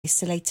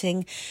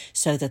isolating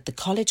so that the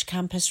college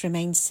campus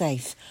remains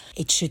safe.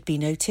 It should be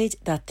noted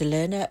that the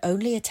learner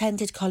only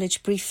attended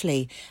college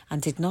briefly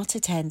and did not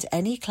attend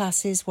any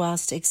classes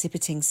whilst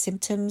exhibiting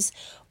symptoms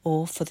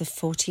or for the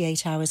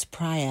 48 hours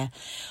prior.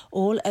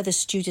 All other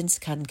students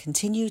can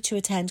continue to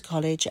attend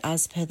college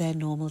as per their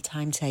normal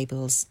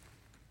timetables.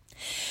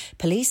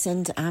 Police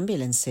and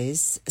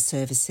ambulances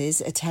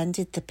services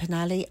attended the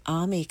Penally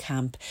Army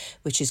camp,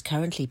 which is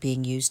currently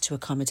being used to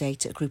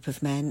accommodate a group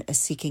of men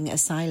seeking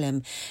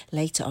asylum,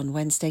 late on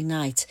Wednesday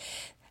night.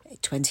 A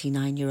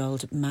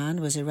 29-year-old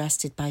man was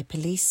arrested by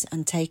police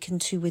and taken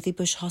to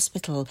Withybush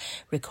Hospital,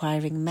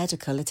 requiring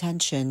medical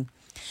attention.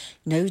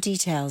 No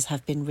details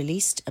have been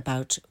released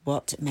about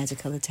what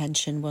medical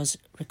attention was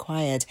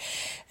required.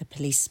 A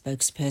police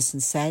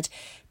spokesperson said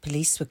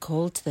police were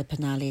called to the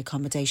Penally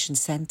Accommodation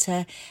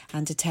Centre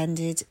and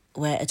attended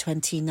where a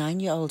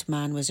 29-year-old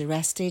man was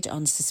arrested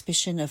on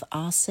suspicion of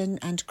arson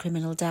and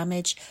criminal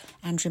damage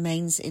and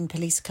remains in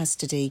police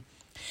custody.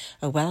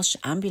 A Welsh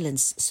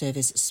ambulance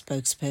service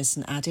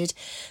spokesperson added,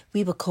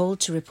 "We were called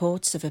to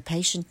reports of a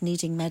patient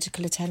needing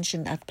medical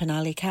attention at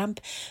Penally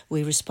camp.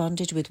 We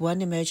responded with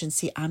one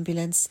emergency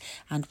ambulance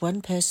and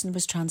one person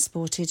was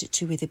transported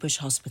to Withybush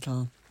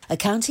Hospital." A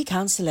county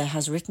councillor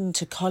has written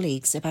to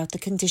colleagues about the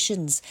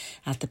conditions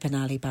at the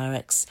Penally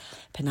barracks.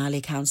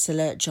 Penally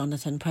councillor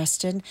Jonathan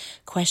Preston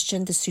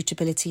questioned the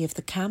suitability of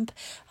the camp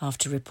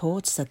after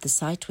reports that the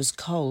site was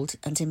cold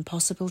and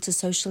impossible to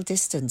social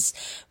distance,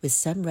 with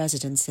some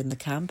residents in the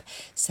camp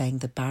saying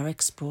the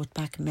barracks brought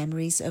back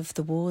memories of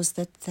the wars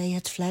that they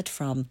had fled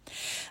from.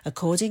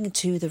 According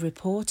to the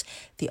report,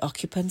 the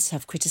occupants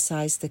have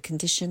criticised the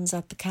conditions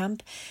at the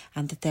camp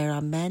and that there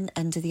are men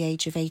under the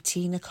age of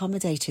 18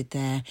 accommodated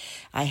there.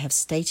 "I have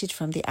stated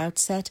from the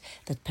outset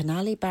that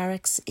Penally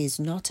Barracks is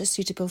not a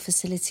suitable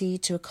facility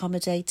to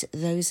accommodate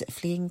those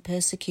fleeing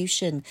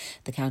persecution,"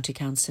 the county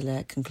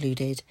councillor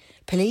concluded.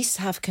 Police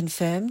have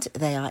confirmed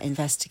they are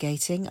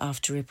investigating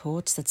after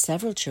reports that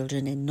several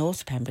children in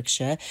North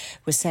Pembrokeshire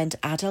were sent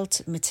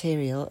adult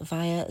material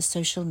via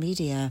social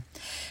media.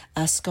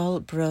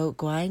 Ysgol Bro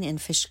Gwaun in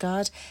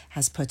Fishguard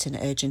has put an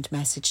urgent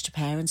message to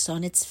parents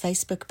on its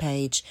Facebook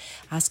page,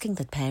 asking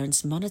that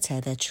parents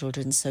monitor their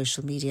children's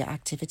social media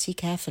activity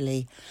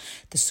carefully.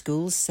 The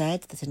school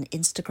said that an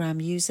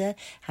Instagram user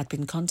had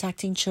been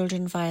contacting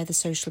children via the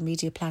social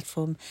media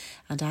platform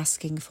and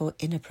asking for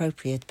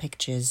inappropriate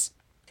pictures.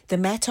 The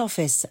Met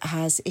Office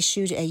has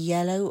issued a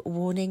yellow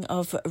warning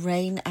of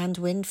rain and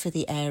wind for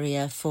the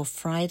area for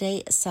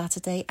Friday,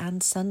 Saturday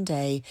and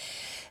Sunday.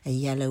 A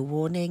yellow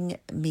warning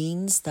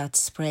means that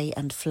spray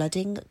and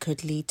flooding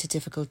could lead to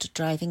difficult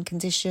driving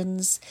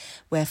conditions.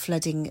 Where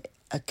flooding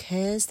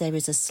occurs, there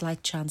is a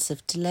slight chance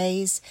of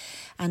delays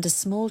and a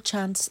small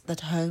chance that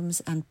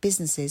homes and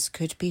businesses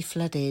could be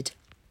flooded.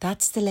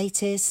 That's the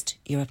latest.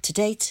 You're up to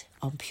date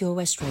on Pure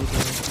West Radio.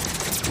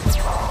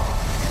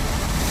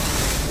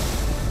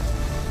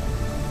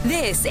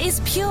 This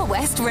is Pure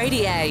West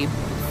Radio,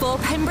 for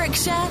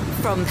Pembrokeshire,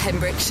 from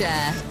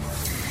Pembrokeshire.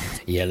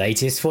 Your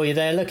latest for you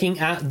there, looking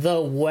at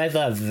the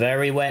weather.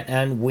 Very wet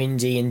and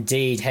windy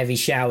indeed. Heavy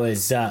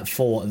showers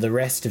for the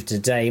rest of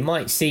today.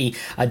 Might see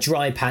a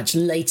dry patch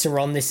later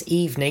on this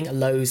evening.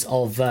 Lows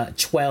of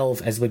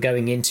 12 as we're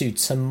going into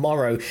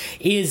tomorrow.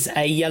 Is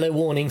a yellow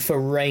warning for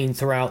rain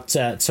throughout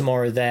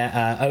tomorrow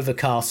there.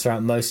 Overcast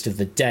throughout most of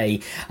the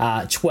day.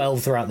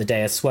 12 throughout the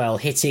day as well.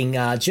 Hitting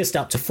just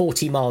up to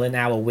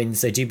 40-mile-an-hour winds.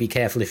 So do be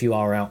careful if you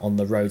are out on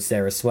the roads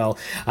there as well.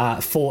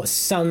 For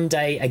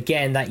Sunday,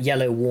 again, that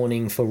yellow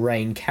warning for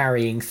rain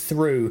carrying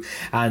through,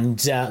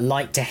 and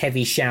light to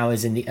heavy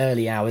showers in the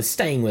early hours,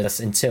 staying with us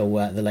until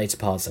the later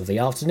parts of the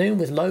afternoon,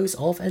 with lows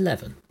of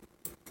 11.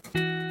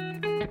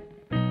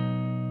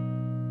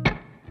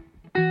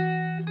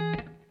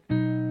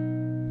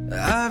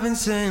 I've been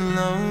seeing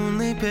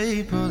lonely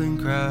people in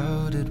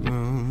crowded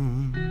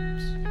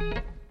rooms,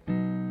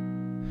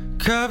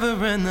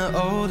 covering the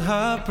old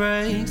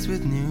heartbreaks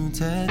with new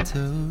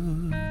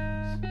tattoos.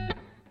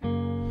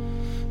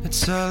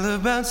 It's all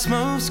about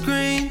smoke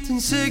screens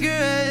and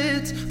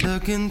cigarettes,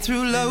 looking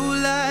through low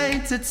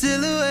lights at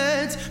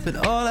silhouettes, but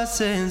all I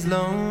see is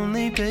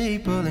lonely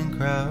people in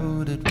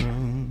crowded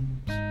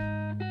rooms.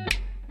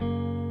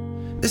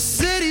 The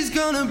city's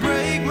gonna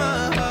break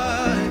my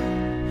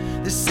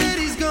heart. The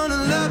city's gonna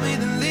love me,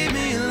 then leave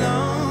me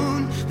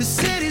alone. The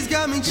city's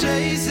got me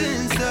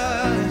chasing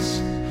stars.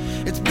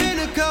 It's been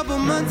a couple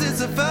months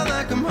since I felt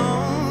like I'm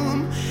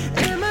home.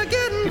 Am I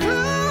getting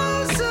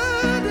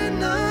closer to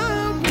knowing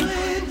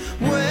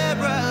where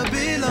I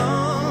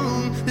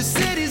belong? The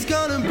city's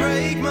gonna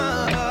break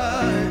my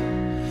heart.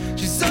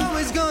 She's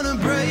always gonna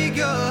break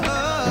your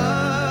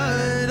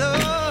heart. Oh.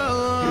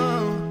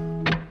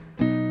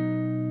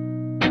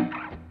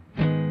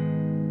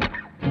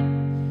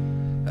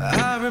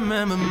 I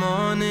remember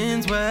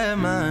mornings where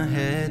my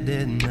head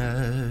didn't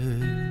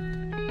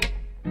hurt,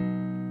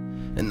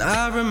 and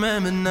I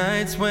remember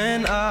nights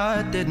when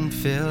I didn't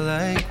feel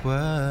like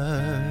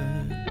work.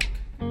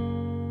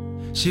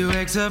 She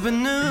wakes up at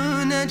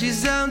noon and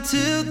she's out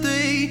till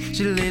 3.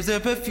 She leaves her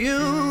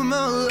perfume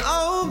all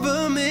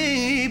over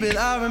me,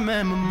 I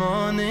remember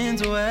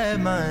mornings where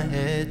my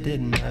head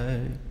didn't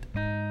hurt.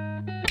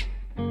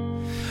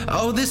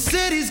 Oh, this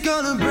city's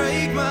gonna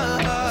break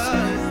my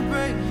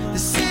heart. The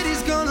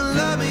city's gonna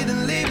love me,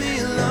 then leave me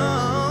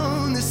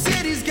alone. The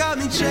city's got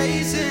me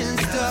chasing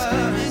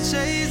stuff.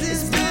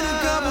 It's been a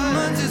couple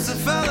months since I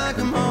felt like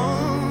I'm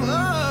home.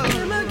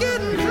 Am I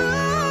getting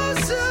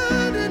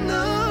closer to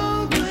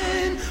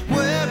knowing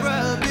where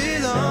I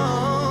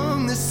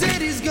belong? The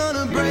city's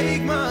gonna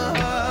break my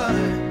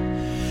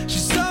heart.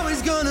 She's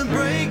always gonna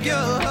break your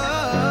heart.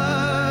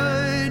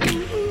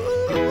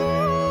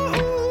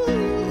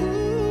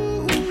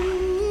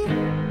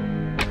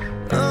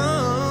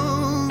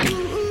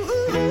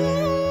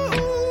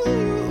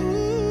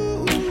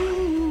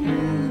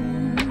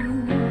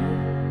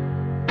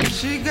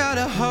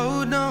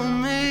 Hold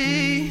on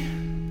me.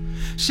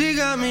 She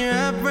got me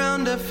wrapped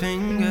round her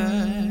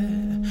finger.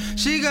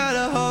 She got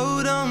a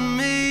hold on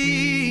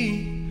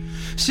me.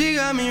 She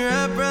got me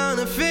wrapped round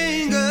her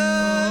finger.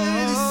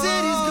 The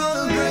city's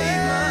gonna break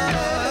my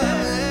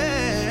heart.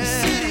 The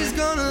city's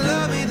gonna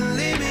love me, then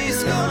leave me.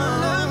 It's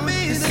gonna love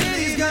me. The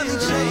city's got me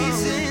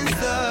chasing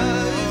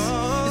stars.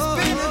 It's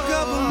been a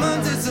couple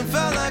months since I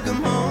felt like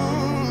I'm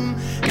home.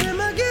 Am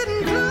I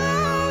getting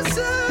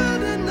closer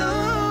to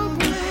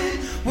knowing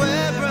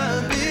where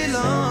I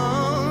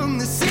belong?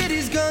 The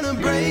city's gonna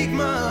break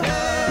my heart.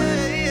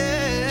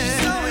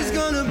 She's always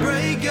gonna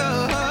break your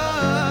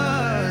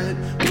heart.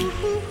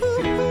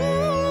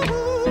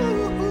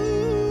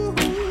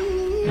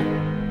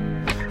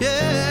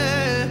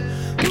 Yeah.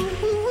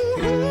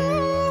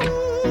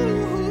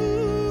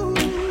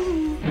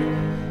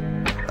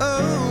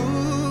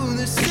 Oh,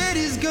 the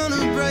city's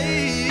gonna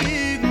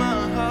break my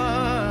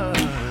heart.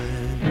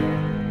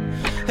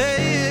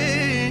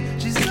 Hey,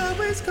 she's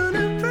always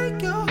gonna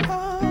break your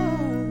heart.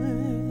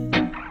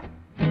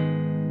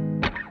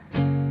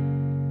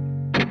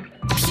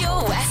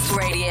 Pure West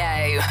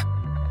Radio.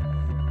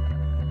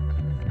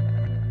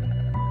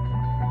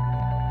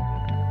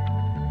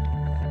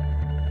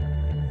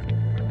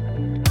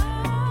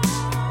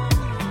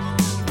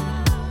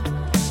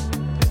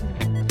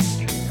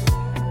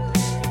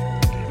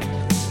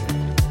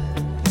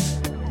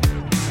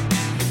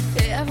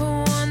 Ever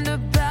wonder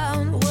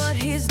about what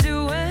he's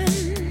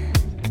doing?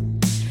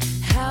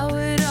 How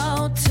it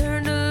all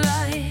turned to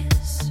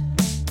lies?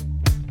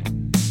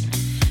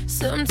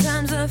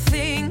 Sometimes I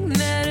think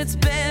that it's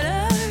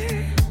better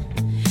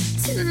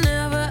to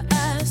never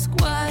ask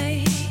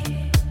why.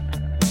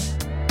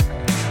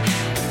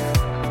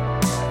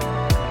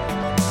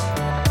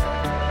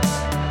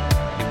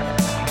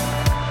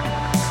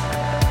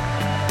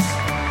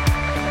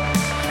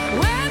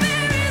 Where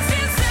there is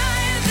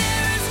desire,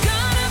 there is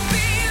gonna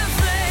be a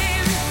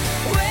flame.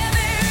 Where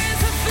there is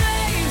a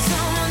flame,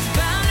 someone's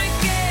bound to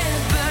get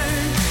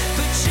burned.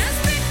 But just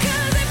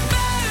because it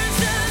burns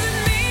doesn't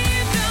mean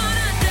you're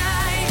gonna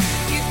die.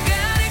 You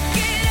gotta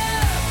get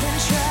up and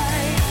try,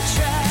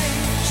 try,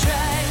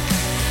 try.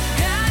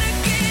 Gotta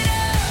get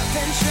up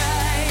and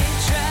try,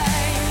 try,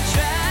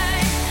 try.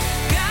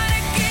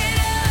 Gotta get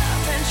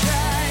up and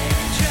try,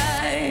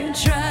 try,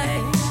 try.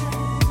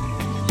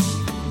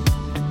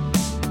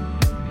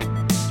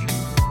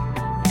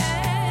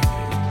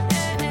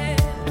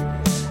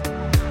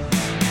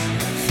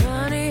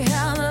 Funny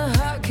how the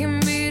heart can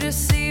be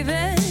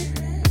deceiving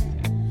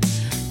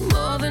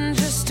more than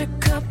just a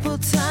couple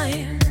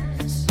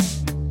times.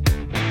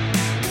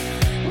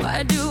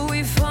 Why do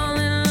we fall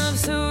in love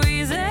so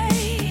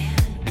easy,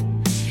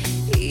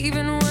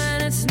 even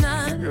when it's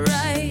not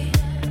right?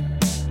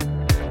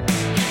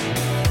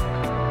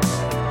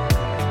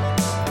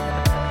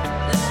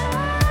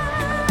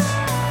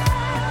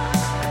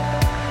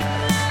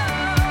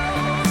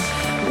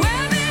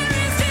 Where there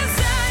is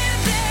desire,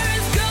 there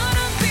is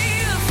gonna be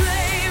a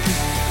flame.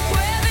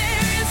 Where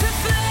there is a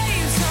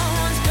flame,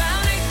 someone's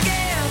bound to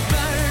get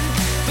burned.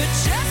 But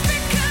just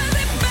because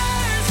it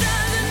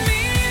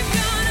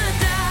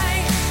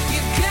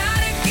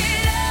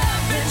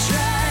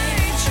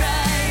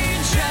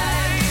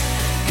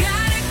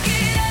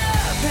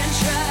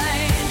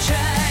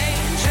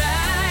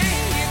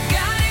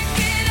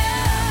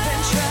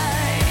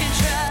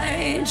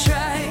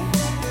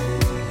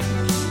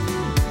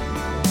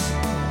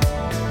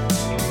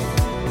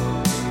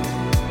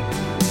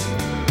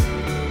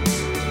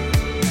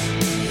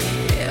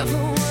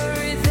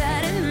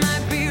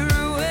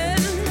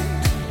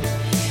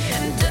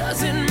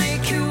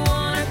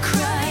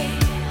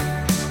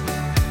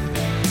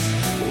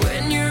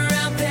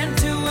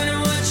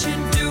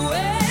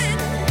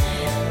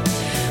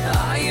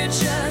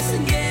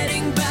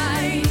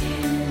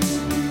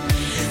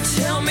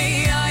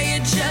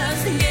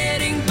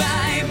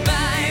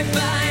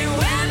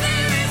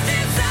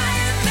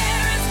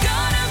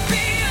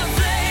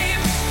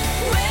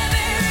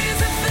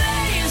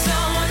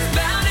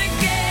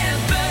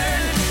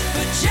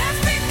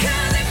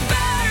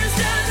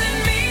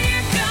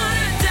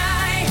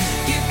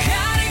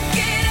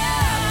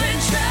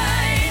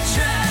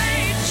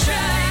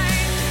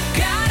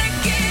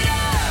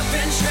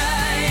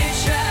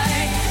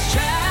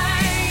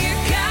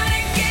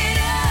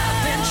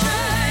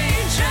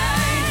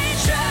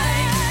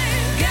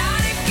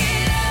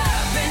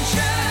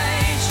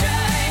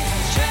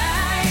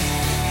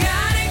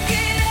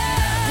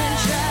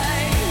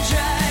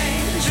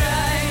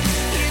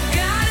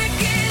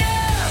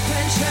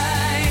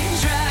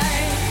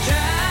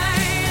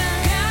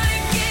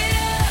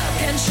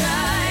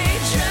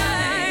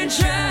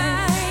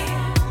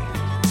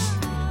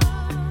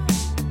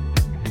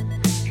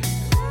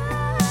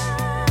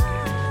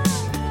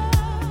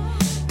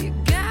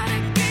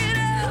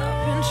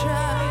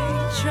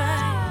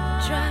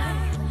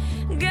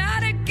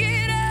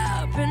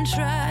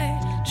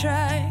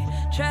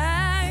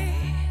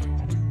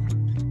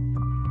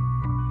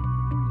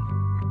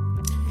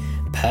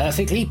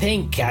Perfectly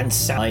pink and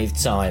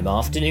Drivetime.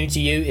 Afternoon to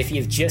you if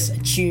you've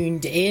just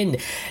tuned in.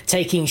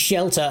 Taking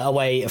shelter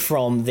away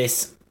from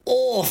this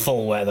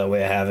awful weather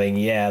we're having.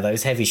 Yeah,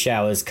 those heavy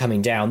showers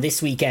coming down.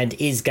 This weekend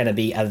is going to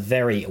be a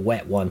very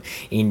wet one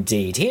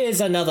indeed.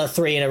 Here's another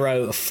 3 in a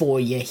row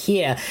for you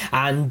here.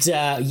 And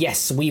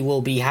yes, we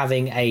will be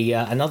having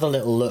another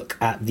little look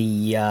at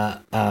the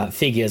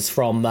figures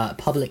from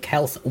Public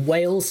Health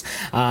Wales,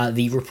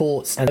 the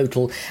reports and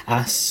total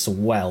as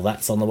well.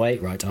 That's on the way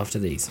right after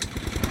these.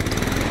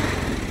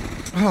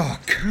 Oh,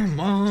 come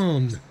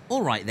on.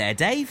 All right there,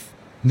 Dave.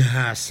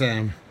 Nah,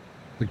 Sam.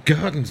 The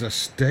garden's a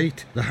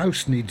state. The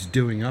house needs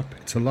doing up.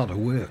 It's a lot of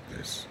work,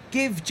 this.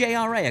 Give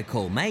JRA a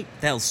call, mate.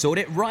 They'll sort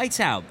it right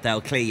out.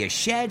 They'll clear your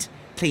shed,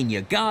 clean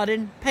your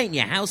garden, paint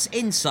your house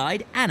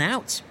inside and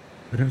out.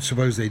 I don't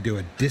suppose they do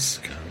a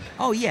discount.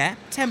 Oh yeah,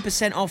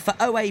 10% off for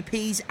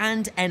OAPs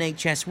and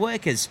NHS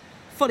workers.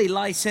 Fully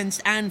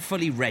licensed and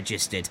fully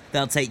registered.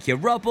 They'll take your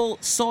rubble,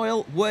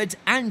 soil, wood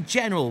and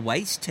general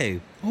waste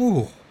too.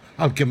 Oh,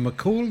 I'll give them a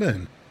call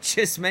then.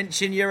 Just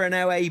mention you're an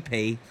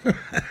OAP.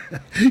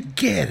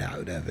 Get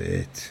out of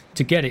it.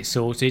 To get it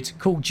sorted,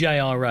 call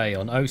JRA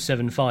on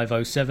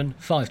 07507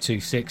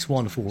 526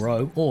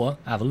 140 or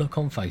have a look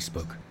on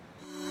Facebook.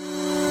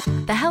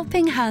 The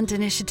Helping Hand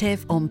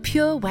Initiative on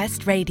Pure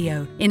West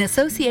Radio in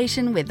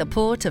association with the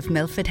Port of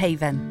Milford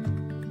Haven.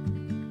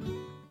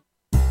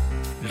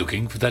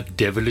 Looking for that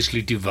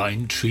devilishly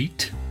divine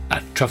treat?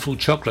 At Truffle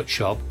Chocolate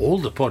Shop, all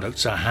the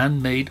products are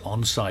handmade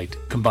on site,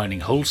 combining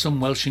wholesome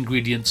Welsh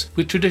ingredients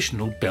with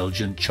traditional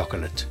Belgian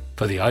chocolate.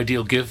 For the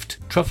ideal gift,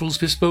 Truffle's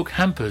bespoke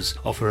hampers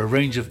offer a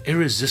range of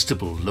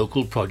irresistible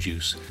local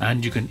produce,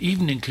 and you can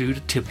even include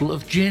a tipple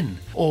of gin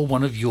or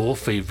one of your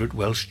favourite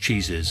Welsh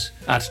cheeses.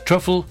 At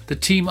Truffle, the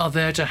team are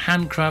there to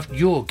handcraft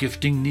your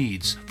gifting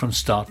needs from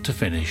start to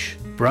finish.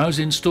 Browse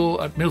in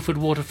store at Milford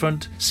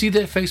Waterfront, see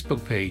their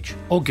Facebook page,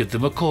 or give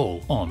them a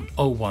call on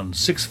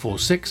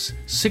 01646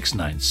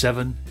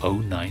 697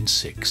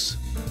 096.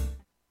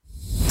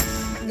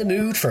 In the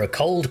mood for a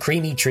cold,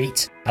 creamy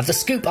treat? At the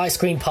Scoop Ice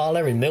Cream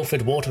Parlour in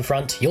Milford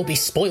Waterfront, you'll be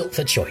spoilt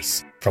for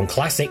choice. From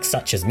classics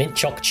such as mint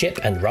choc chip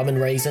and rum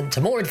and raisin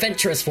to more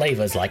adventurous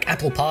flavours like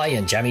apple pie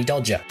and jammy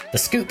dodger, the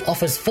Scoop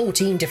offers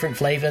 14 different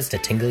flavours to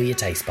tingle your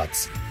taste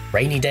buds.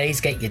 Rainy days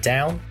get you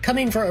down? Come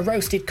in for a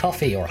roasted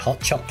coffee or a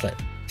hot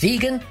chocolate.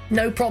 Vegan?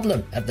 No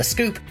problem. At the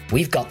Scoop,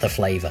 we've got the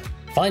flavour.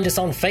 Find us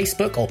on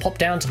Facebook or pop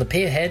down to the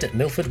Pier Head at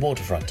Milford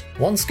Waterfront.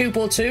 One scoop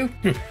or two?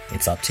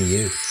 It's up to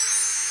you.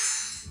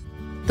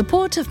 The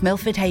Port of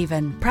Milford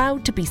Haven,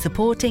 proud to be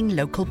supporting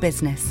local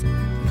business.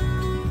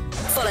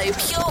 Follow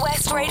Pure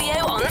West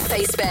Radio on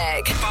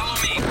Facebook. Follow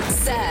me.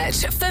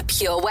 Search for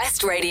Pure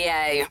West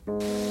Radio.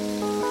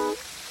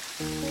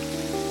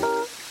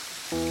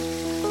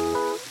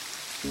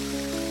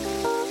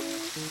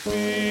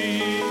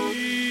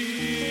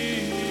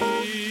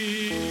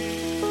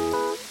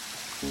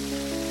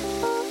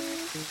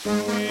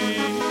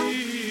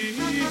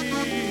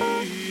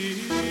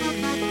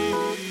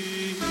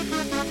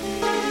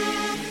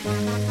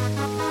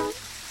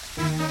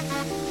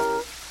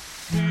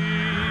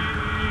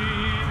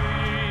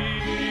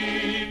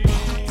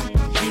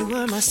 You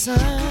were my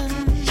sun,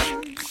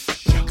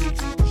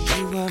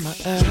 you were my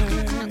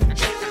earth,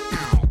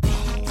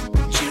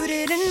 but you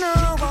didn't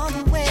know all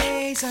the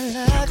ways I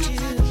loved you,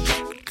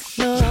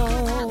 no.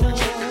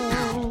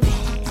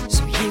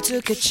 So you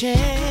took a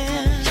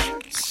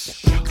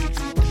chance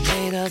and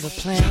made other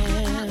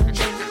plans,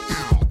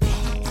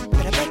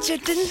 but I bet you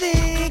didn't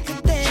think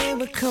that they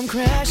would come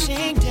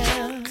crashing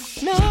down,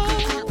 no.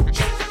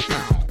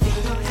 You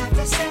don't have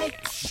to say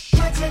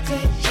what you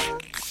did,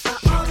 I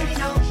already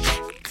know.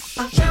 I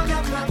found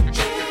out right now.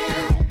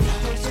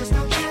 There's just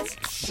no chance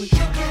when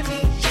you and me,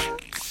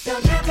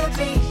 there'll never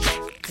be.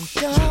 And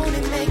don't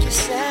it make you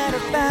sad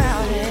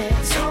about it?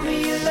 Told me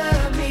you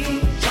love me,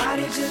 why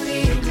did you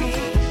leave me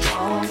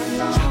all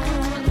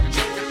alone?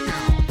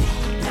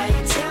 Now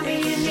you tell me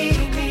you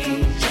need me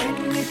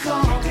when you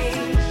call me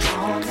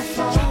on the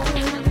phone.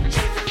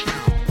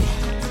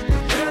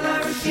 Girl, I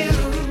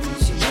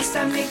refuse, you must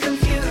have me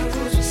confused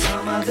with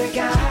some other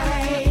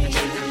guy.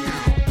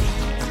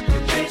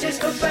 Your bridges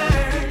go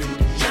burn.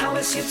 Now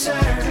it's your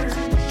turn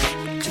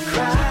to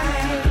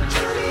cry.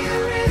 Tell me a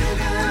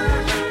river.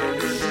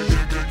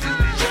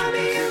 Tell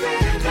me a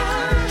river.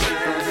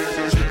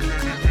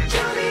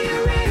 Tell me a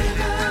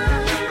river.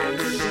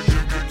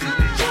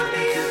 Tell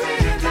me a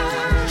river.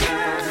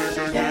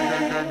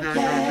 Yeah,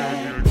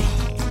 yeah.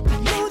 I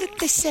know that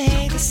they say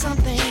that some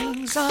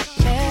things are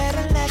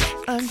better left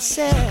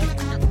unsaid,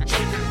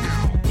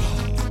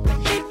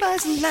 but it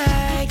wasn't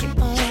like you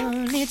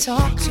only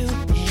talk to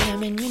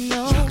him and you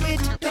know it.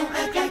 Don't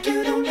act like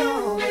you don't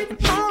know it.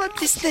 And all of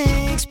these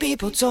things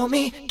people told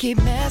me keep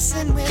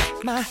messing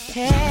with my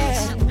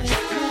head.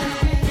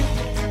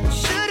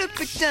 Should've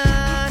picked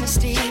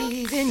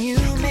honesty, then you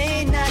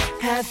may not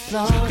have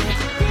thought it.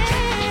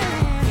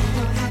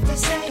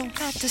 Don't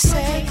have to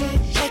say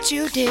what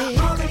you did. I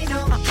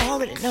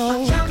already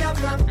know.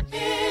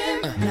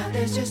 Now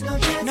there's just no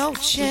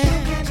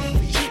chance.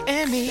 You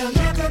and me, there'll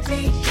never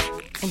be.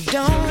 And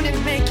don't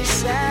it make you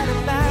sad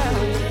about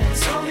it?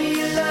 Told me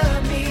you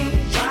love me,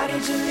 why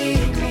did you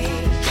leave me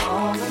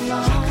all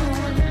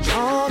alone?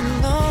 All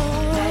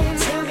alone.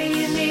 Tell me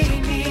you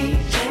need me,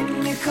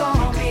 when you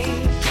call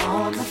me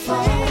on the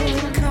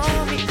phone.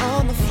 Call me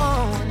on the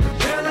phone.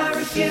 Girl, I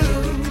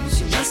refuse,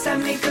 you must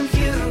have me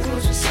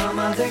confused with some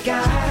other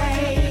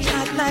guy.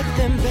 Not like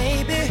them,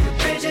 baby. The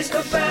bridges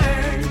go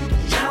burn,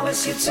 now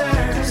it's your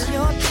turn. It's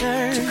your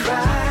turn to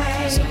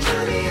cry. So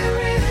tell me a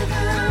river.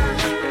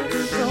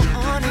 Go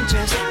on and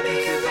just tell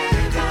me a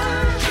river.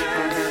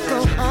 Go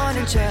on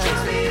and just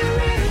tell me a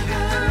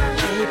river.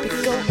 Baby,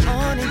 go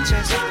on and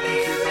just tell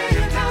me a river.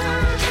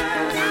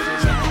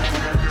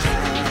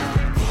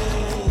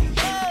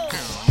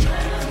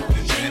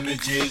 The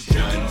damage is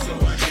done, so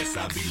I guess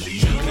I'll be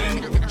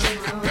leaving. The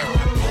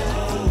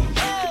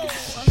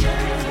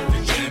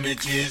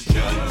damage is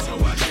done, so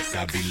I guess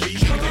I'll be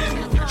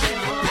leaving.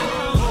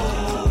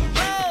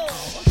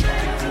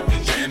 The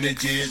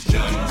damage is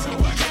done, so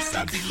I guess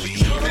I'll be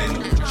leaving.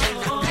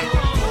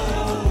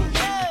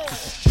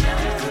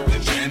 The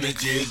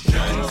damage is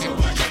done, so I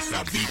guess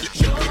I'll be leaving.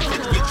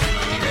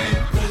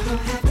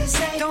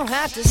 Don't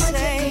have to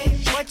say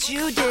what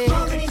you did. I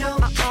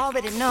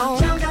already know.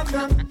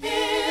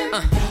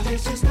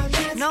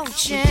 No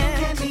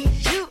chance.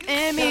 You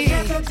and me.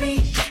 Don't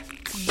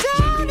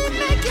it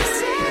make you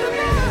sad?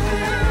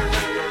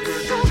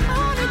 Go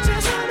on and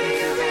just tell me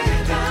a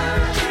river.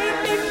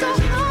 Baby, go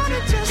on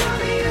and just tell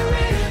me a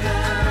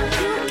river.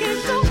 You can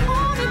go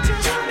on and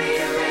just tell me a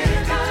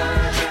river.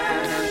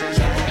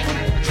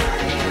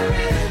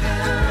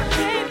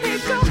 Baby,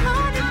 go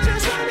on and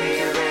just tell me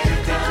a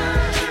river.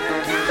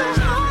 Go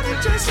on and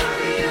just tell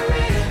me a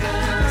river.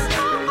 I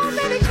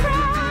already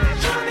cried.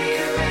 Tell me a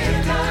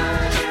river.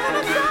 And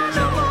I'm crying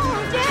no more.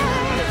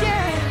 Yeah,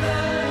 yeah.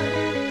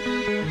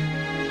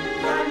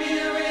 Cry me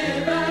a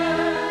river.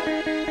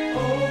 Oh,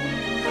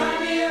 cry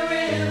me a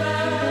river.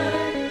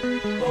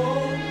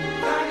 Oh,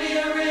 cry me a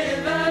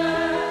river.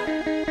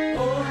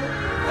 Oh,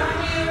 cry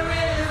me a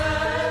river.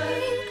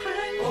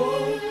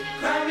 Oh,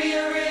 cry me a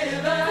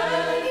river.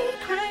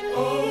 Oh,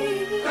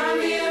 cry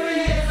me a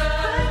river.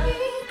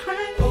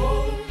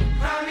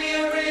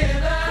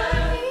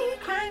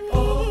 Oh,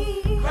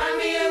 cry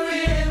me a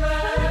river.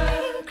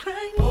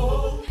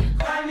 Oh,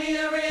 cry me a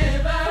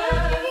river.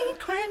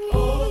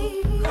 Oh,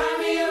 cry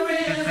me a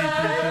river.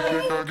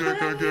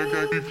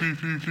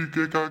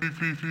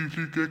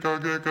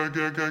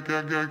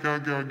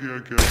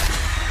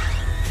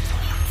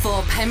 For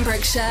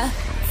Pembrokeshire,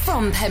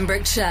 from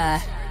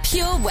Pembrokeshire,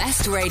 Pure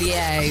West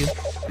Radio.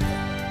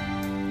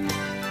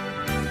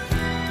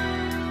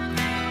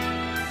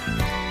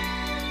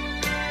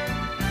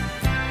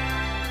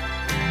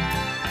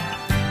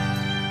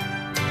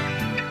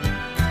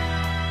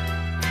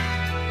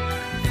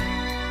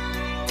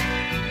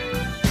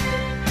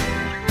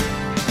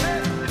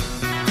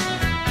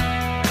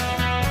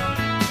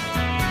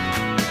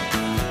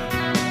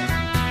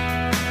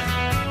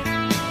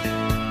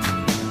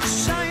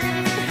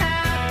 Shining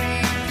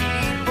happy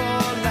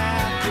people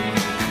laughing.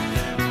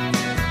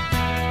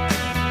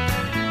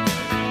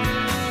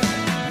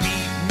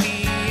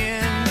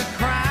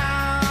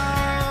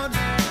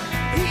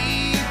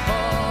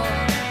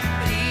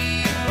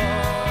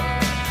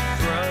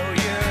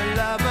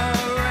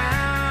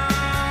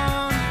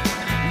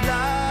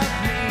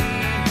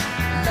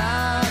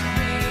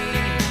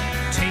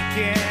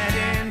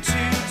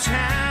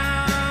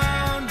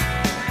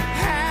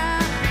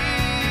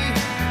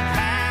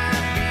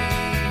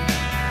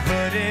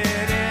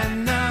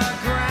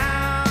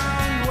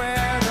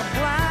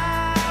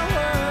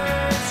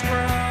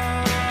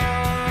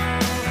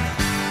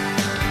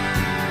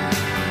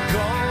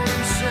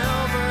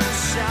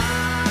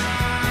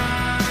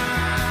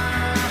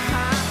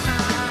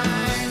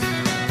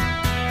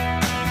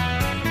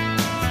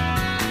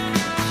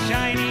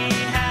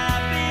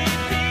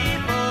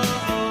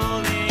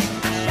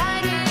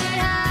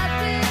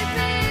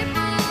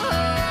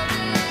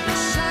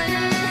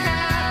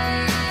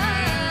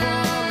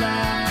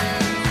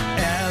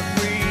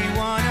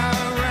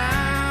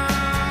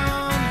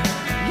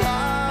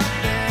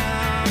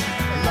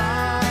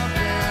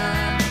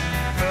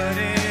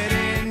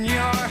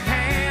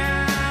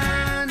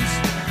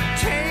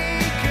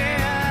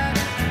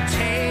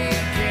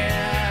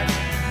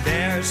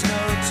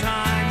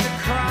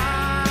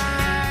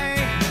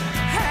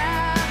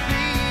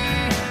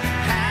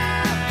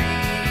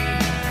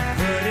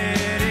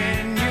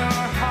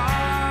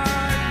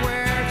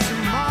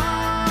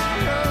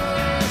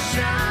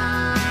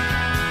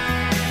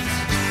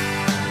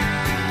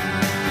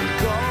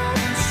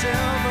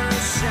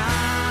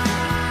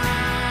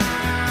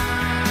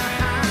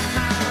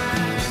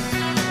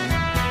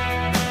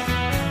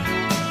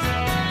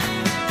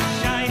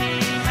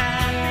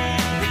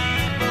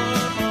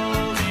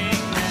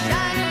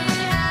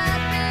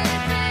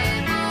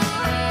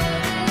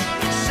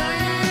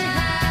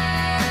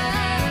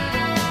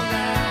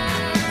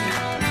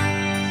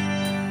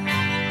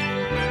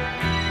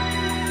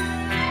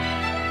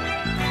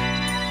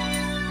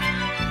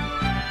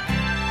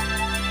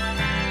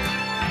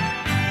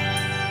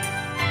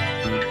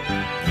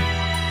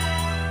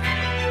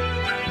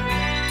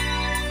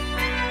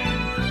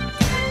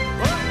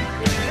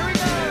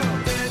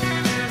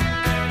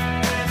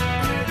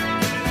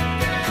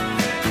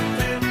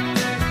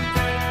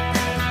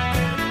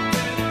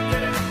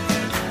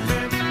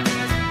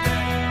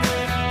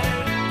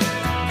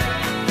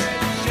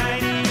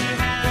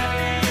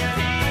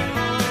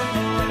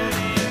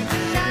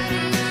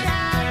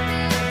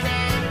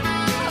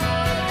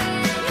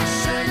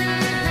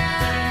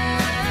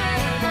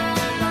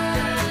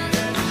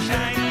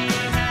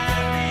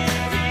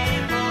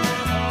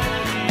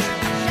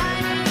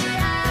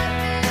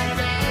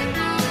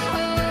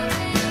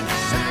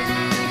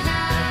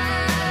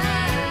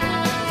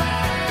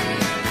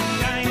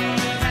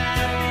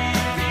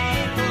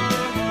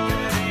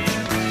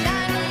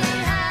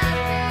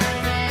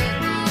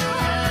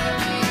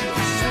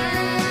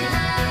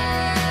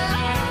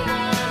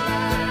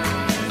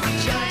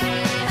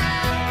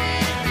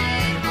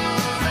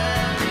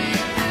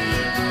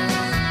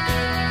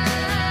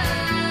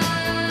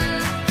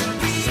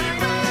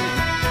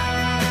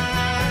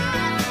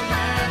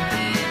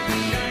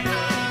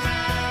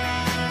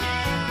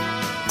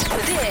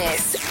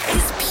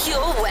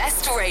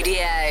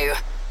 Radio.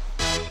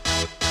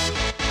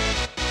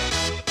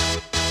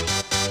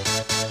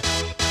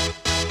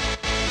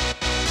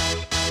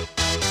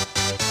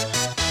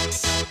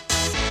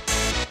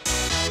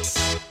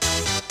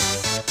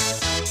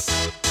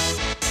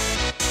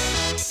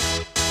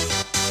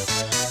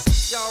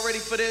 Y'all ready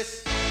for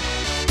this?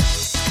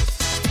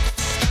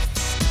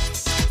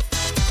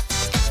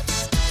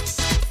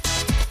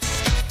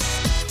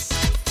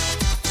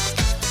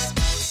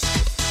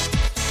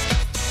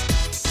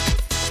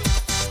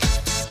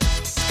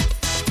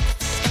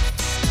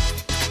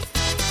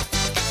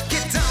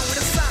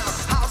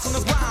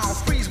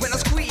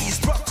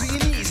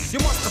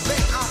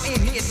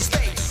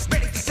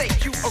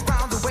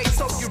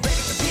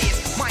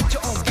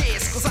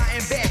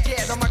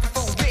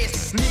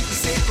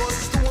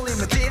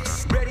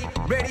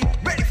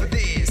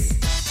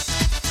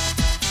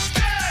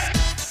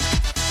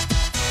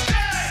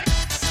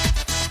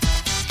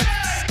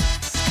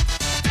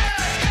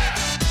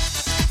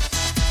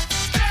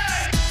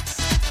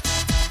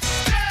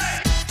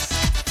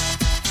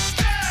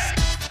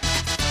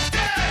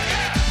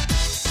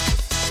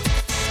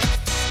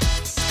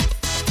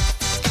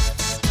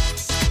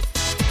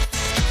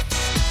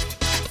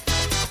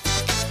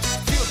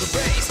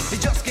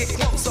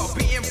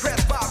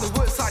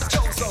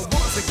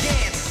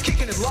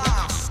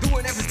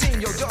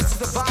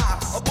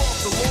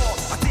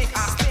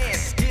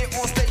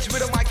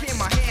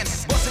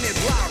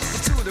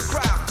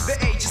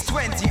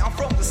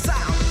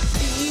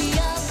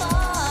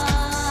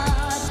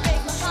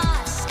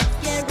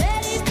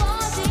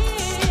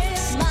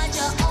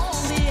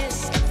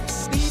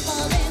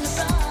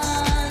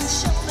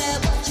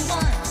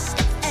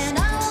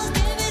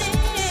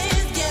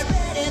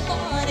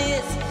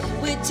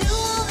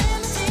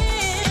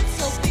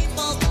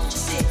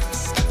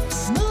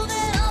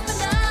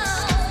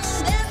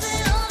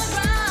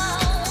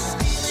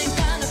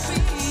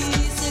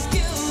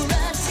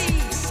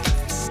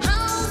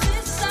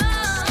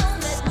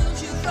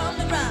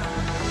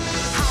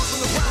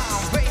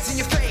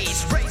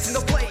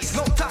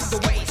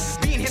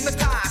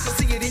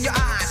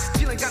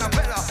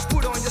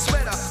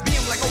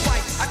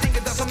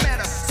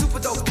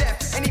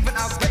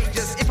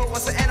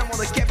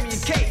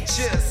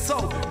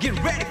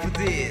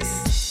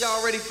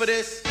 Ready for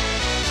this?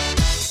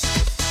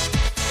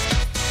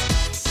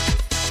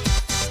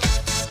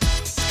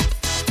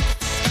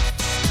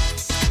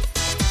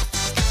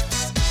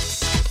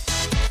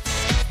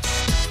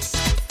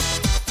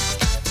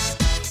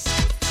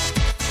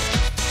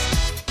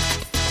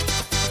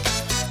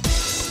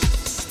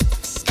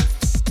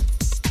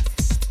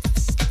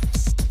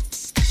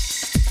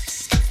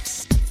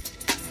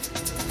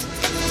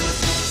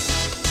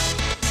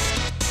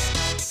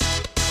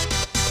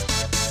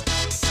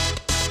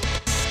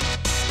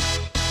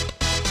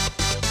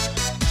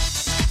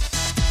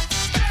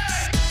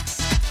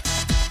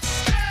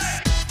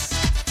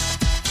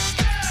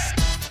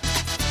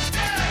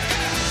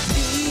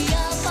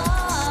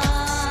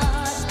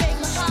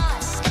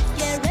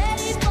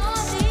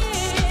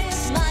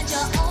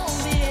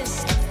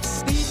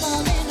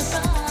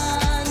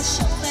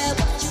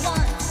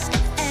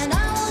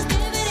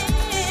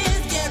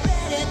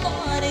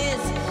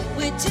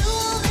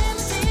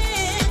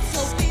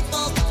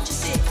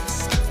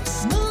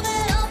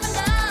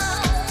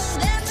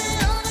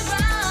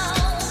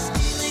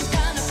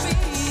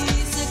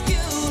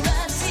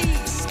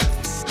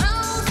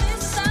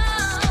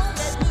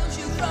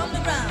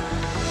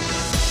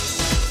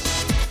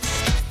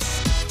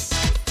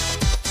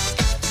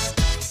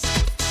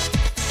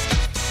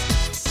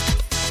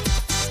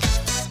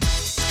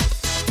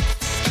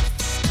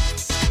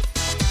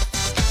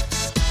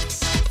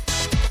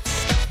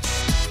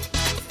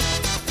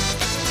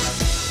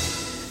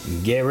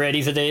 Get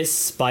ready for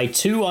this by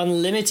 2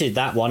 Unlimited.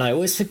 That one, I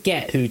always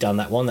forget who done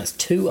that one. That's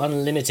 2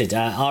 Unlimited.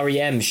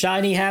 REM,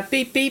 Shiny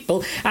Happy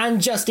People,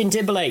 and Justin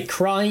Timberlake,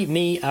 Cry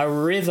Me a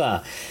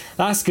River.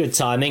 That's good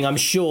timing. I'm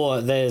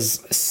sure there's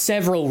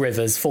several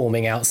rivers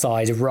forming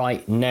outside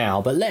right now.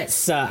 But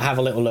let's have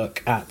a little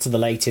look at the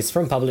latest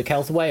from Public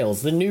Health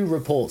Wales. The new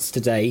reports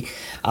today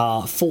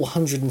are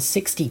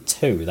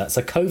 462. That's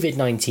a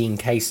COVID-19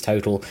 case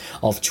total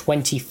of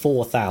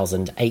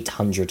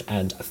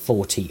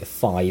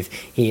 24,845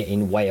 here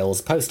in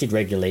Wales, posted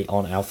regularly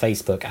on our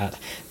Facebook at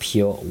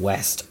Pure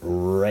West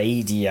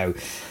Radio.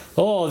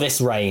 Oh, this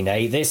rain,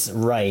 eh? This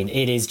rain.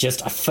 It is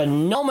just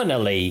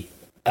phenomenally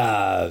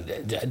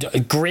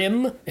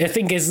grim, I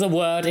think is the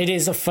word. It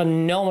is a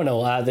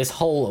phenomenal this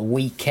whole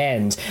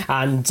weekend,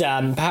 and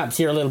perhaps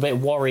you're a little bit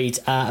worried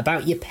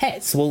about your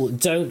pets. Well,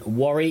 don't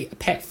worry,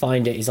 Pet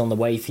Finder is on the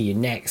way for you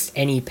next.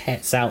 Any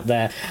pets out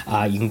there,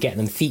 you can get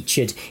them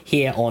featured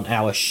here on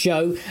our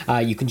show.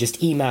 You can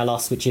just email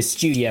us, which is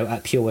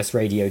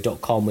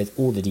studio@purewestradio.com, with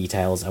all the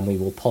details, and we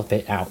will pop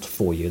it out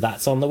for you.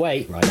 That's on the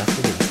way right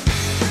after this.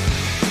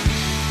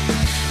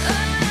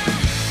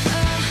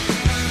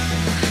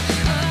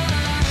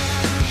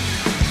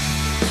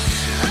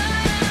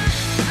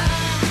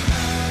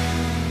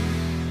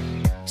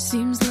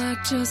 Seems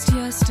like just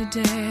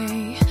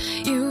yesterday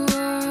you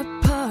were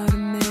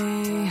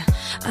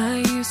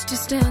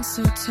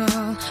so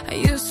tall, I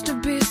used to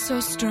be so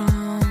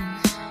strong.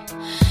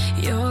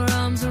 Your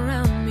arms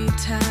around me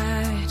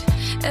tight,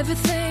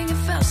 everything it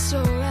felt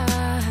so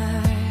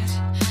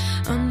right.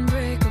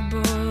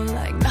 Unbreakable,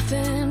 like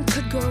nothing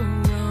could go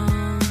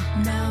wrong.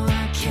 Now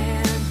I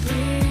can't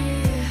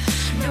breathe,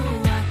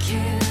 no I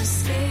can't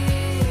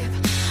sleep.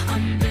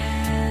 I'm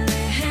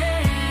barely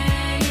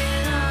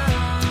hanging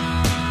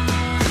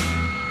on.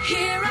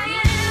 Here I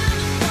am,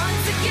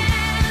 once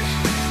again.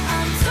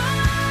 I'm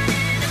torn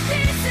into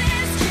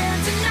pieces,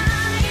 can't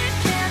deny it,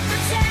 can't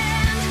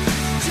pretend.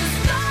 Just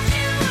thought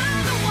you were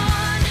the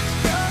one,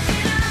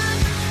 broken up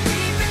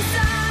deep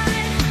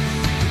inside.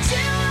 But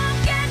you won't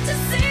get to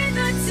see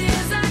the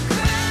tears I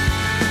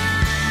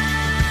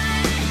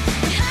cried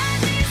behind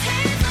these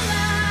hazel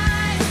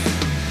eyes.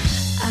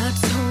 I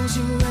told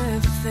you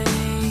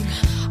everything,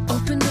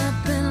 opened up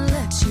and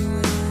let you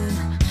in.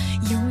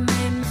 You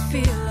made me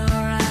feel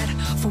alright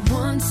for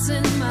once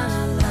in my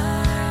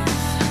life.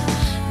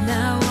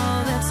 Now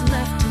all that's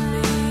left of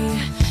me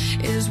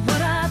is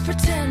what I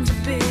pretend to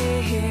be.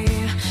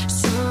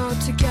 So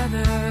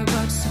together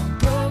but so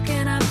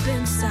broken up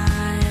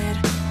inside.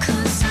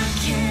 'Cause I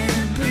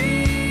can't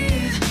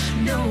breathe,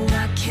 no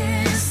I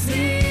can't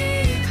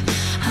sleep.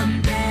 I'm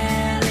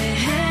barely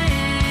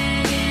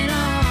hanging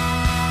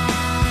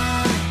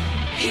on.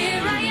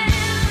 Here I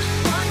am,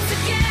 once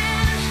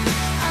again.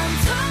 I'm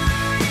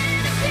torn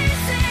into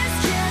pieces,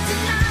 can't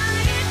deny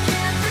it,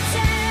 can't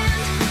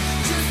pretend.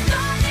 Just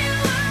thought you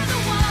were the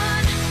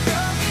one,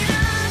 broken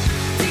up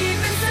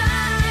deep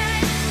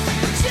inside.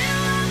 But you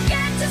won't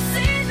get to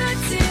see the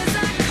tears I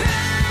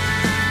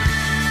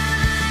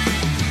cried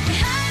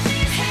behind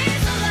these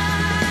hazel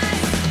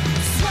eyes.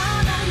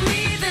 Swallow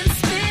me, then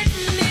spit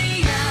me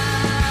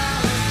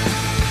out.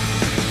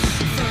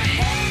 For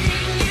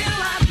hating you,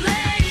 I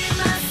blame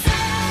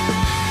myself.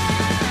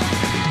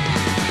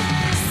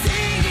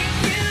 Seeing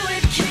you,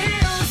 it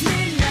kills me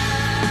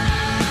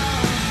now.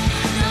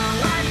 No,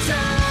 I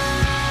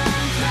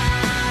don't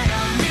cry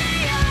on the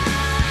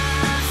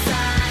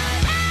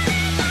outside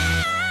anymore.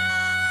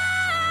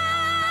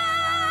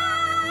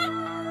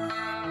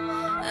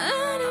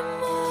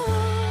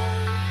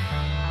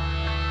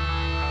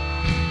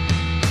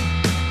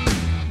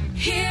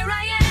 Here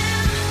I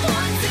am,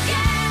 once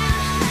again.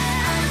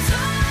 I'm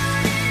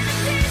torn into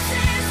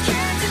pieces,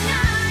 can't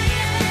deny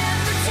it,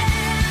 can't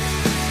pretend.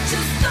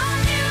 Just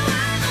thought you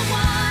were the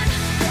one,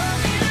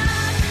 broken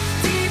up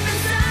deep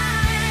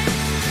inside.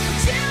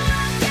 But you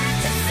won't get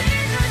to see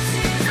the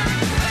tears I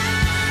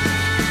cried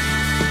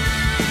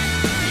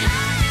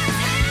behind these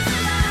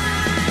hazel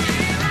eyes.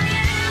 Here I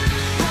am,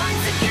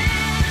 once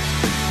again.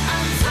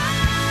 I'm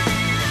torn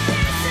into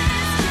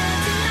pieces,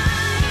 can't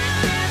deny it,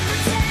 can't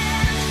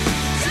pretend.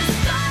 Just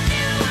thought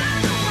you were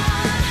the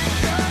one,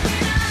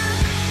 broken up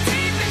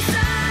deep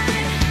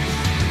inside.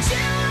 But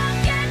you won't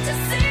get to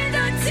see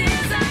the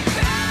tears I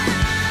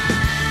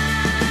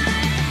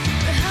cried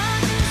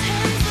behind these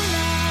hazel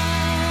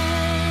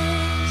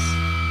eyes.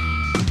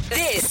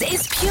 This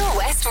is Pure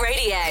West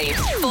Radio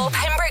for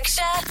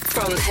Pembrokeshire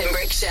from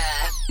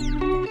Pembrokeshire.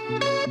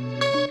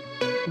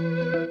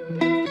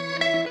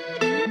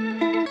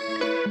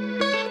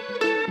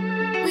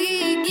 We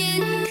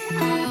get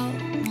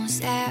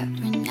almost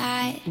every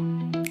night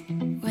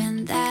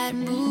when that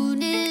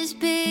moon is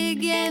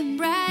big and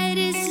bright.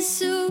 It's a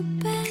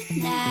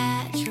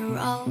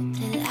supernatural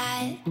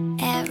delight.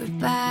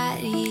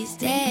 Everybody's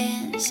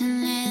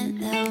dancing in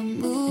the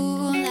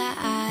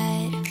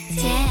moonlight,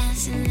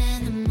 dancing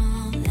in the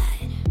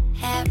moonlight.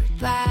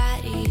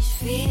 Everybody's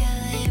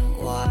feeling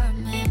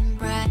warm and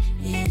bright.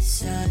 It's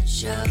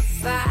such a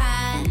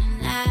fine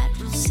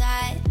natural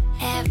sight.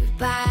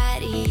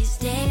 Everybody's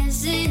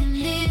dancing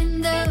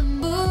in the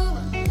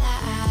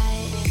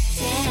moonlight,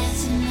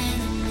 dancing in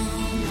the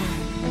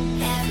moonlight.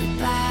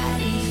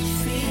 Everybody's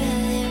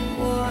feeling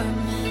warm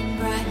and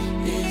bright.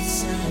 It's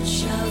such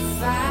a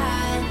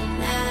fine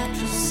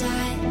natural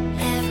sight.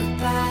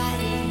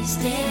 Everybody's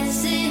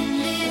dancing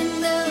in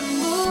the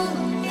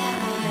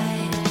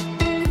moonlight.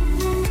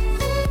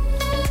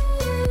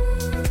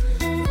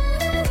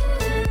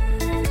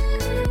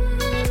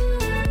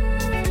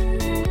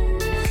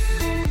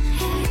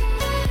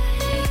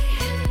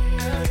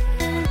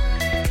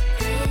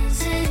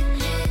 Dancing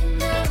in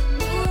the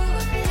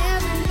moonlight.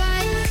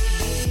 Everybody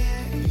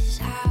here is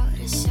out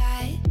of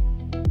sight.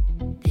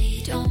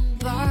 They don't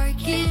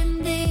bark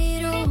and they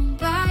don't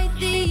bite.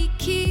 They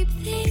keep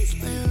things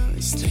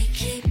loose, they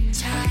keep 'em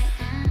tight.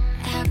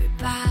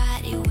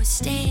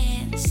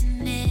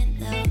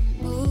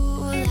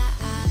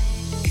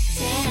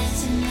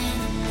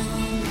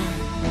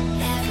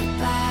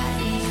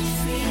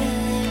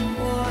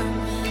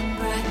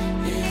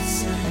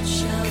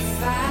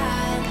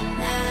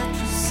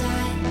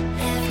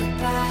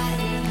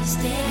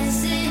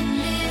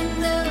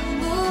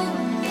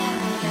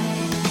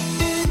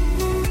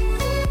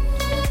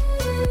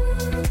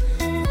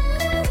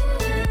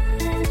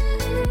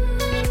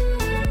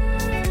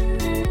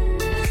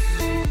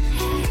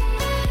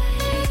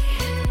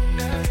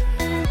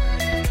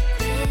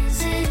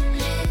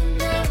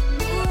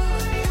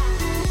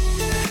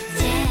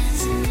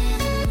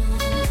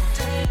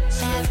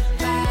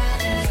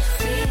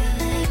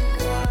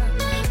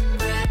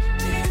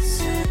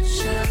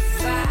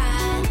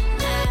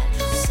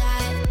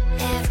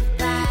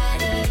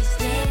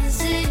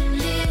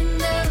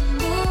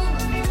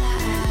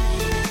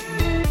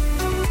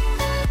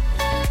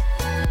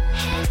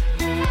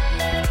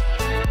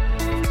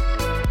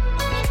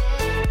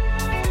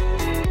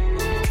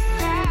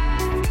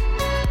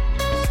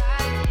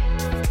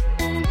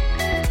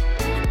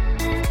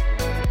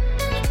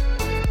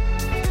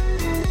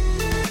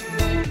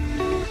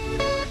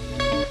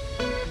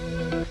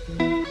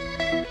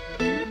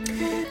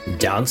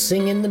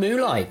 Dancing in the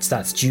Moonlight.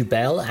 That's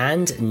Jubel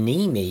and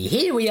Nimi.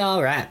 Here we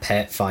are at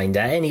Pet Finder.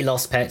 Any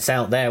lost pets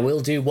out there, we'll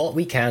do what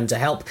we can to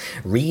help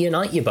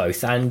reunite you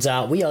both. And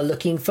we are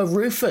looking for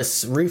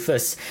Rufus.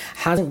 Rufus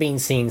hasn't been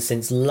seen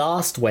since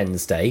last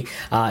Wednesday.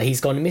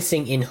 He's gone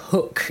missing in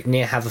Hook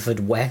near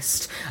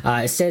Haverfordwest.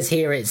 It says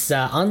here it's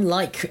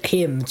unlike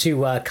him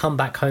to come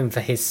back home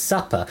for his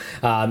supper.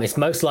 It's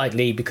most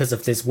likely because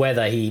of this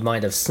weather he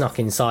might have snuck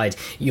inside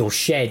your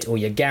shed or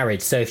your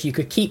garage. So if you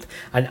could keep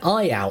an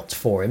eye out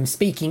for him.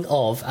 Speaking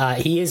of,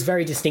 he is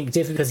very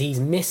distinctive because he's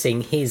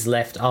missing his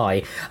left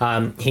eye.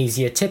 He's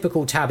your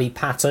typical tabby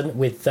pattern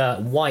with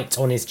white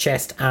on his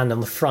chest and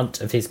on the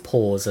front of his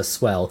paws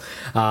as well.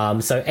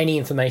 So any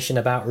information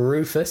about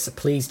Rufus,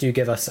 please do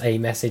give us a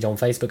message on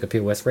Facebook at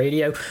Pure West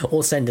Radio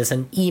or send us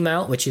an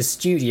email, which is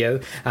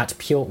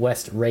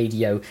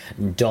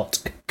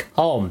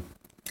studio@purewestradio.com.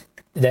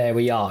 There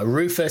we are.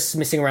 Rufus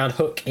missing around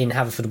Hook in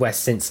Haverfordwest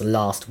since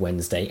last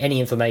Wednesday. Any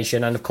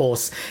information, and of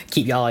course,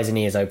 keep your eyes and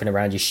ears open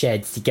around your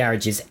sheds, your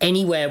garages,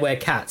 anywhere where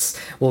cats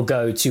will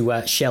go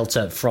to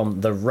shelter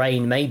from the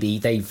rain. Maybe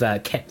they've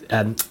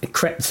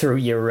crept through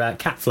your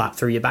cat flap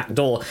through your back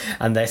door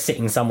and they're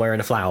sitting somewhere in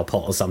a flower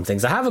pot or something.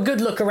 So have a good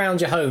look around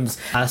your homes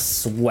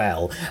as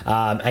well.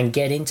 And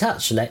get in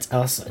touch. Let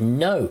us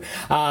know.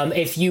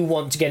 If you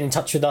want to get in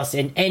touch with us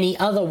in any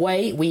other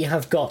way, we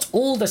have got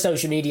all the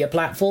social media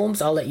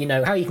platforms. I'll let you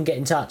know how you can get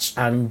in touch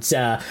and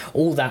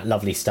all that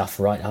lovely stuff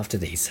right after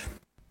these.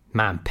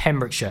 Man,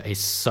 Pembrokeshire is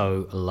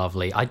so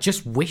lovely. I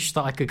just wish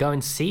that I could go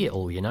and see it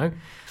all, you know?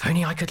 If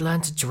only I could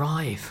learn to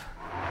drive.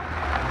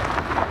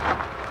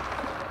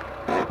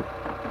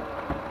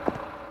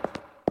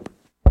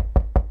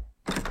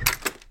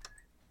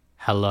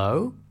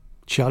 Hello?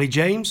 Charlie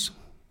James,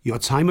 your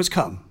time has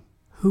come.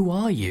 Who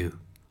are you?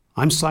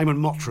 I'm Simon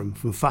Mottram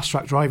from Fast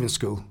Track Driving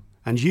School,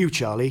 and you,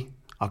 Charlie,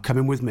 are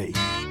coming with me.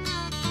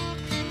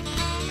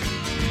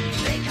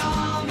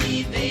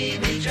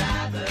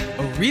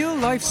 A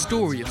real-life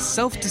story of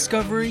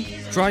self-discovery,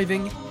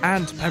 driving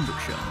and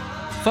Pembrokeshire.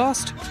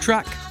 Fast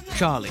Track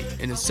Charlie,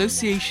 in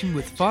association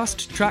with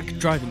Fast Track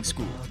Driving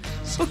School.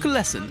 Book a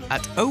lesson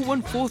at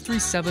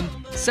 01437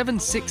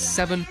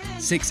 767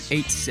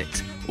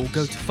 686 or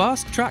go to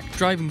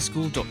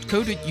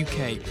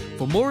fasttrackdrivingschool.co.uk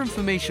for more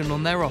information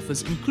on their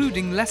offers,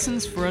 including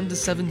lessons for under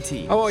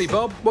 17. How are you,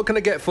 Bob? What can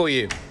I get for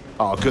you?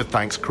 Oh, good,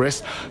 thanks,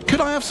 Chris.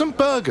 Could I have some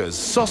burgers,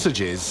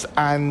 sausages,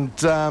 and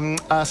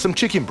some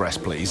chicken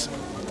breast, please?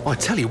 I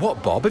tell you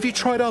what, Bob, have you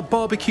tried our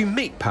barbecue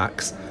meat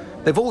packs?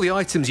 They've all the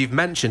items you've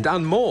mentioned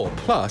and more,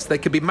 plus they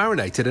can be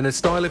marinated in a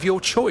style of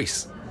your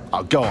choice.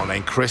 Oh, go on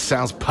then, Chris.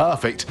 Sounds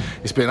perfect.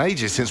 It's been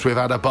ages since we've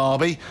had a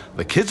barbie.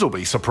 The kids will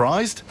be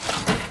surprised.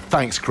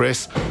 Thanks,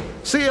 Chris.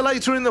 See you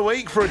later in the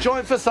week for a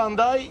joint for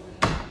Sunday.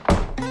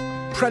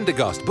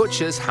 Prendergast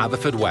Butchers,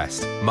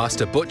 Haverfordwest.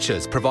 Master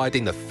Butchers,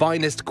 providing the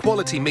finest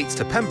quality meats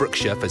to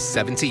Pembrokeshire for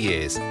 70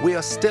 years. We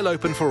are still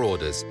open for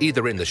orders,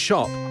 either in the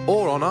shop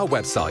or on our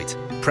website,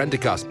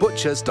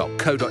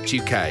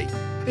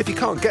 prendergastbutchers.co.uk. If you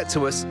can't get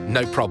to us,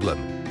 no problem.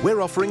 We're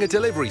offering a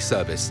delivery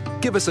service.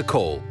 Give us a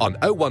call on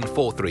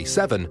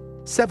 01437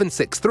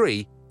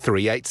 763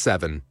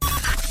 387.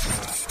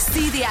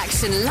 See the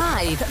action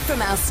live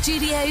from our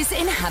studios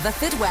in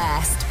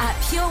Haverfordwest at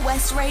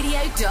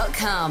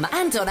purewestradio.com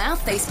and on our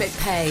Facebook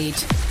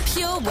page,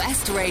 Pure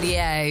West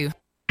Radio.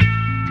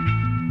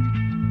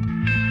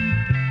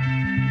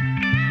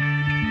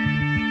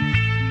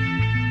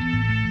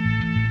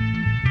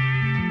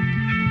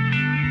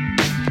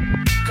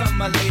 Come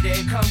my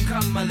lady,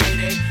 come my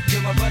lady,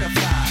 you're my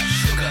butterfly,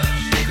 sugar,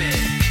 baby.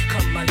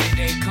 Come my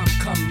lady, come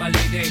my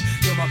lady,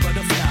 you're my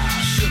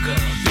butterfly, sugar,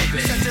 baby.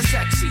 Such a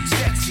sexy,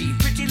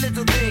 pretty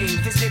little thing.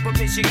 This April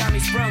bitch, you got me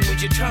sprung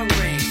with your tongue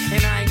ring.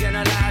 And I ain't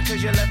gonna lie,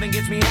 cause your loving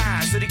gets me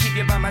high. So to keep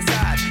you by my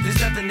side, there's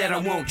nothing that I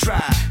won't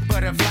try.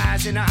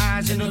 Butterflies in her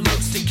eyes and her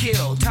looks to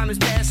kill. Time is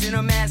passing,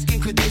 I'm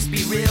asking, could this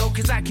be real?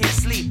 Cause I can't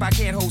sleep, I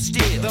can't hold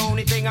still. The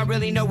only thing I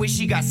really know is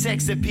she got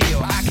sex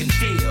appeal. I can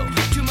feel,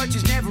 too much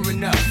is never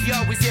enough. You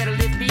always there to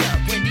lift me up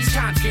when these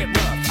times get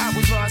rough. I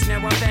was lost, now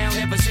I'm found,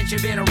 ever since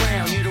you've been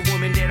around. You're the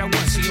woman that I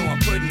want, so yo, I'm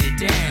putting it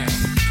down.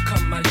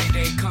 Come my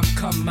lady, come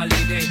my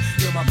lady,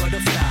 you're my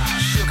butterfly,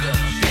 sugar,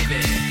 baby.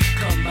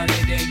 Come my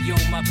lady,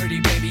 you're my pretty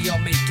baby, I'll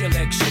make your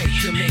legs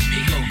shake, you make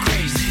me go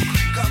crazy.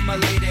 Come my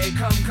lady,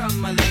 come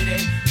my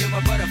lady, you're my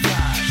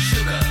butterfly,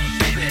 sugar,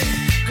 baby.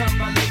 Come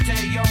my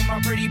lady, you're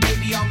my pretty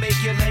baby, I'll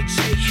make your legs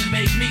shake, you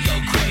make me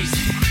go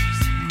crazy.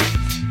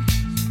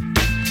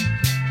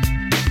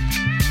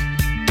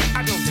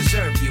 I don't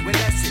deserve you,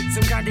 unless it's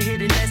some kind of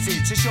hidden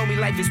message to show me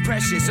life is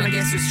precious, and I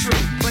guess it's true.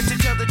 But to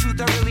tell the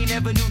truth, I really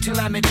never knew till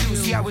I met you.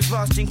 See, I was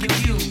lost and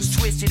confused,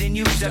 twisted and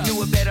used. I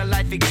knew a better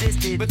life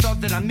existed, but thought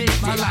that I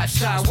missed my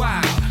lifestyle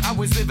wild. I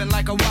was living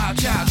like a wild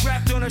child,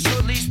 trapped on a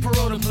short leash,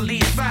 parole to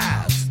police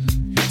files.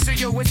 So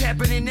yo, what's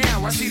happening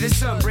now? I see the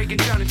sun breaking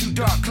down into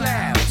dark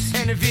clouds,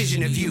 and a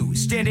vision of you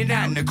standing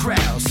out in the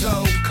crowd.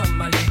 So come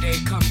my lady,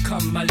 come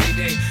my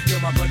lady,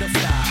 you're my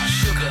butterfly,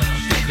 sugar,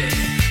 baby. baby.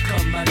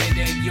 Come my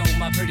lady, yo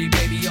my pretty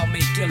baby, I'll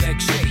make your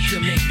legs shake, you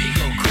make me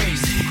go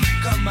crazy.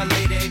 Come my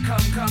lady,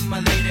 come my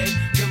lady,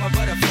 you're my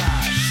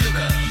butterfly,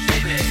 sugar,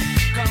 baby.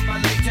 Come my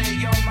lady,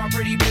 yo my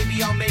pretty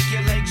baby, I'll make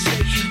your legs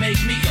shake, you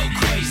make me go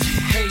crazy.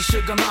 Hey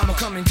sugar mama,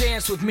 come and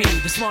dance with me.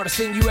 The smartest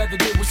thing you ever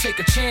did was take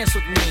a chance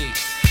with me.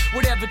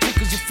 Whatever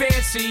tickles your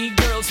fancy,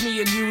 girls, me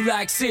and you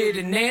like Sid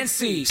and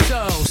Nancy.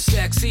 So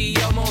sexy,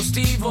 almost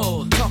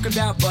evil, talking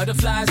about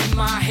butterflies in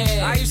my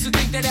head. I used to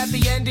think that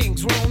happy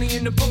endings were only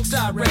in the books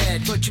I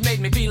read, but you made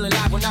me feel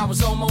alive when I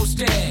was almost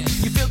dead.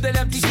 You filled that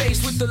empty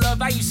space with the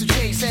love I used to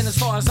chase, and as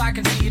far as I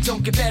can see, it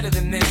don't get better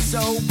than this.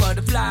 So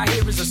butterfly,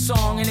 here is a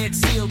song, and it's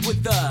sealed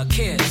with a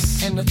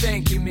kiss and a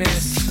thank you,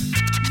 miss.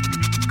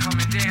 Come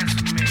and dance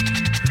with me,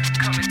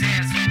 come and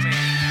dance with me,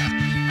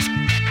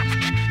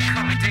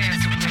 come and dance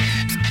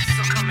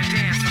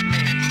with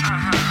me.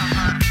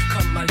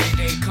 Come my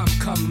lady,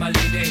 come my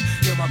lady,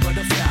 you're my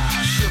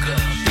butterfly, sugar,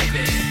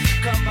 baby.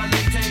 Come my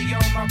lady, you're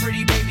my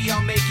pretty baby,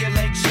 I'll make your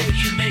legs shake,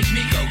 you make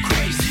me go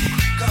crazy.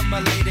 Come my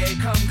lady,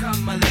 come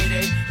my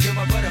lady, you're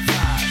my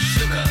butterfly,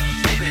 sugar,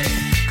 baby.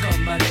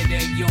 Come my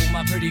lady, you're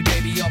my pretty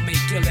baby, I'll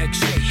make your legs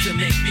shake, you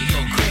make me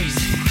go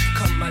crazy.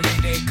 Come my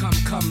lady, come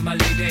my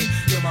lady,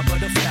 you're my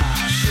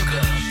butterfly,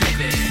 sugar,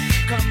 baby.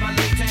 Come my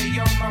lady,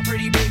 you're my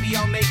pretty baby,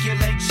 I'll make your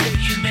legs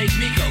shake, you make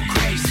me go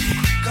crazy.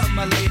 Come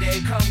my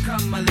lady,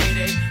 come my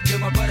lady, you're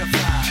my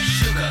butterfly,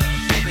 sugar,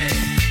 baby.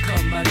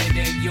 Come my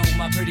lady, you're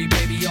my pretty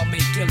baby, I'll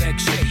make your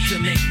legs shake, you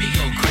make me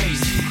go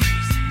crazy.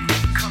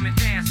 Come and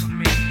dance with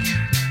me,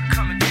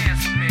 come and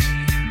dance with me.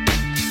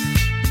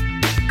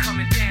 Come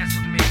and dance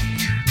with me,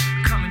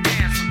 come and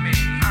dance with me.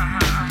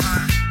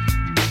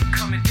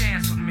 Come and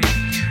dance with me,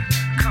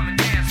 come and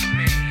dance with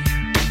me.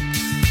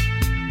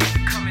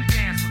 Come and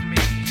dance with me,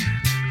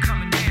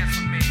 come and dance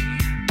with me.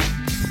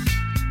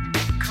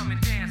 Come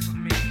and dance with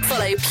me.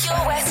 Follow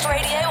Pure West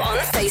Radio on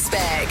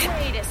Facebook.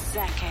 Wait a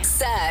second.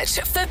 Search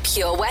for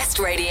Pure West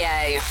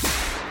Radio.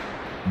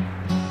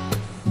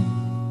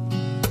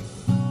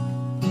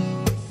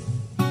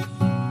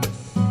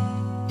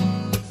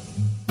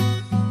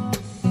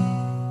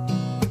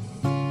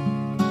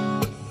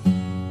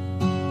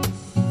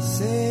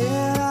 Saying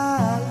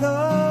I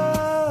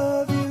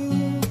love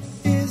you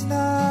is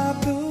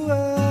not the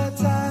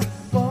words I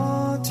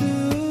want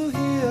to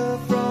hear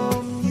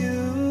from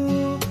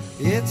you.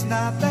 It's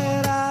not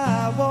that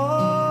I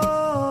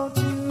want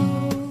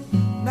you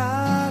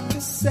not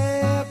to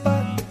say,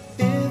 but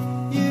if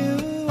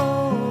you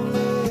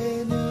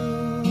only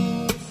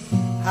knew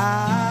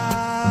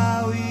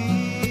how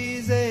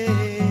easy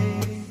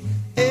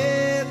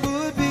it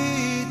would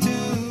be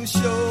to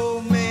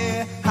show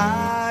me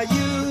how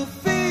you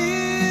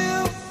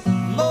feel.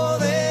 More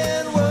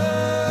than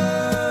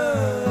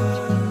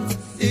words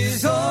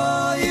is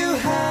all you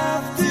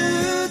have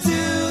to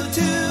do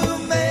to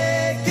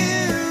make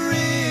it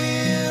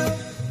real.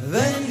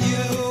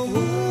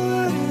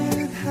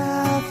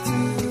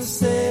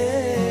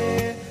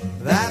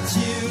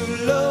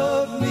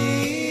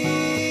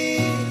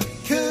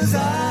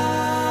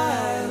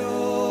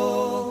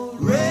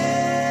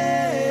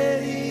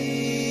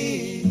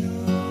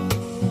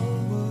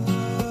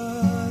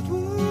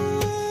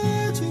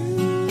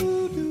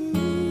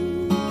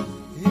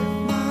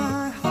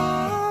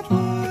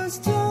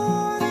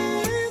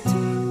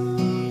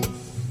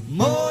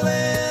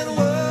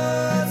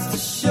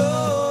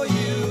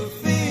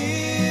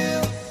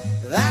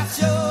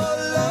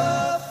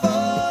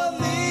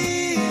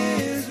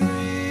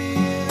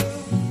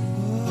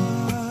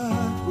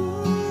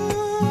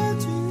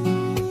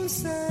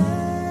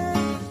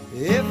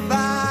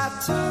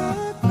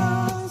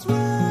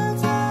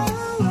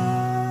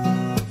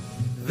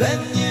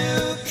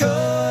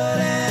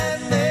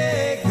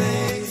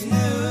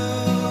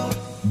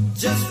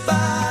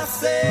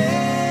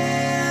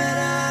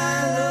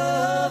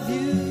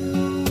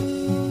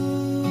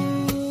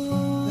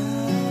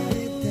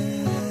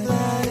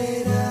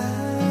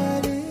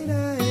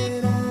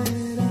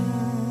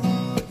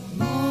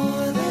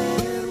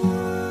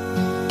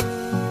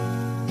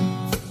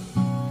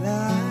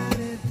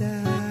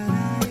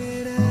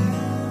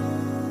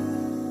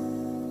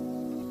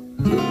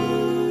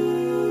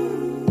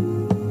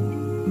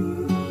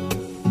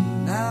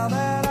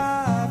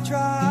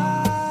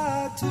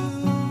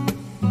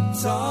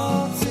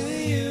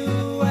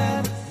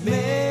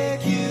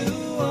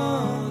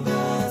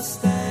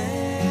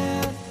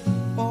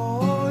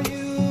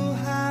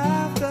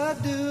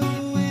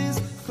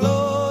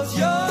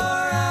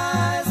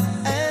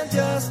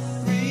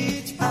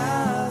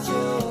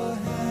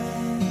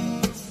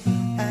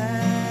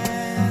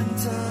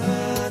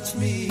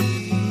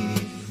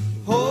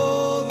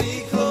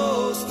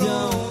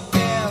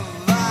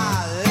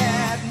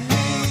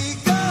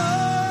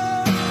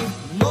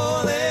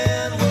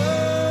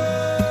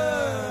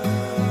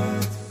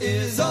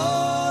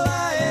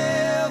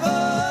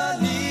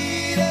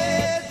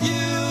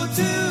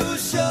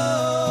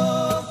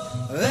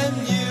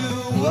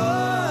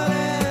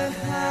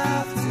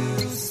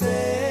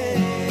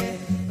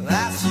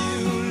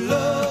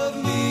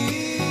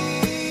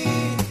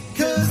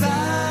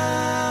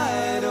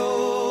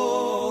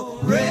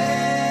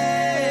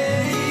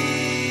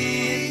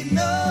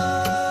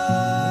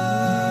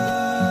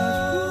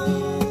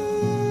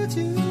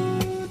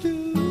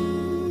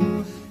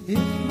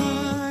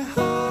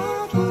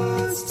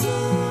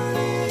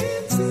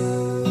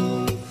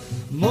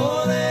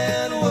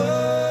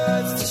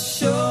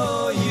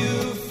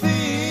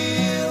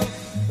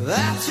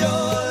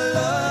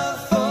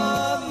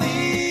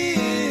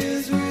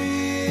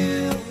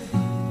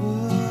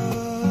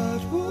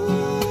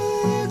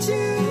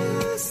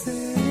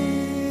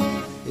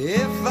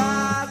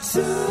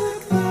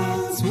 took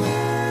those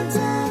words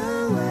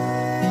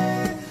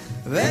away,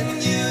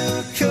 then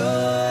you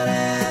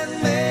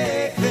couldn't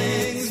make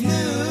things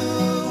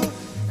new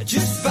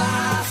just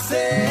by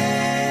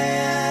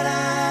saying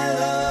I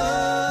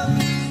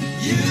love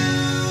you.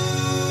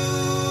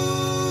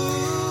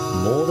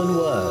 More Than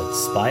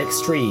Words by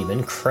Extreme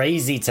and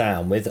Crazy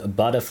Town with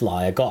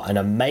Butterfly. I got an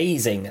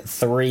amazing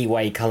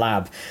three-way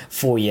collab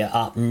for you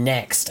up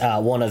next.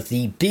 One of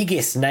the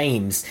biggest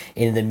names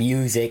in the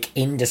music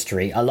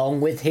industry,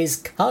 along with his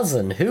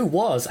cousin, who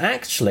was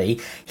actually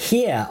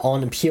here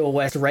on Pure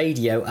West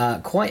Radio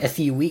quite a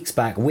few weeks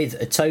back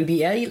with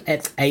Toby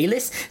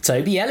Ellis,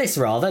 don't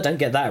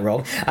get that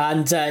wrong.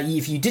 And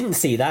if you didn't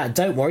see that,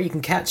 don't worry, you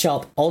can catch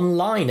up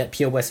online at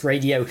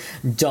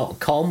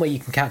purewestradio.com, where you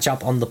can catch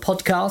up on the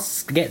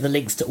podcasts, get the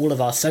links to all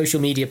of our social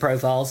media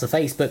profiles, the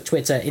Facebook,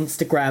 Twitter,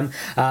 Instagram,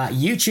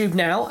 YouTube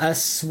now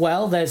as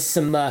well. There's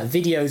some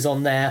videos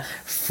on there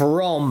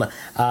from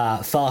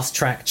Fast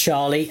Track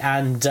Charlie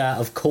and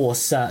of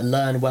course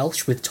Learn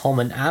Welsh with Tom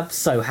and Ab,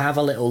 so have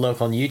a little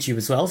look on YouTube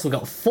as well. So we've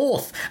got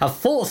a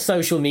fourth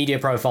social media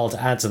profile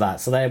to add to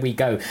that, so there we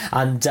go,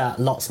 and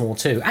lots more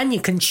too, and you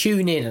can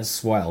tune in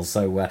as well,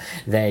 so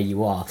there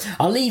you are.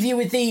 I'll leave you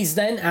with these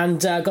then,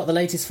 and got the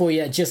latest for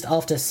you just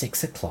after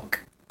 6 o'clock.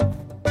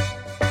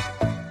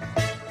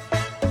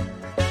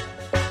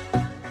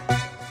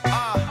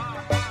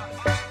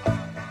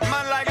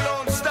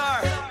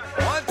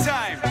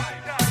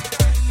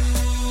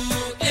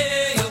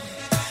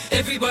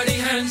 Everybody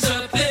hands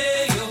up,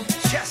 ayo.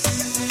 Yes.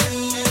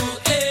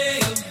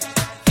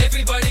 Ayo.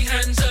 Everybody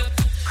hands up.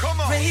 Come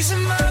on. Raise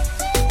them up.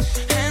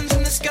 Hands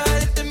in the sky,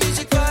 let the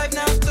music vibe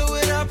now. Throw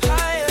it up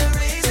higher,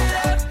 raise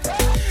it up.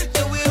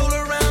 Throw it all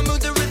around,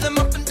 move the rhythm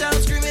up and down,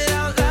 scream it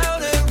out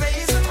louder.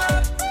 Raise them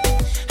up.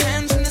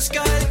 Hands in the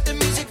sky, let the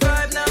music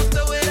vibe now.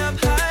 Throw it up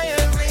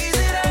higher, raise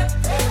it up.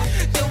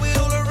 Throw it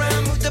all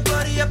around, move the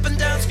body up and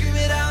down, scream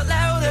it out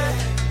louder.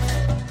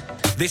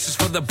 This is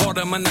for the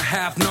bottom and the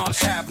have-nots.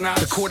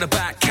 The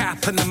quarterback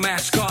cap and the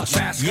mascots.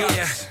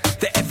 Yeah,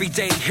 the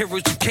everyday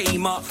heroes who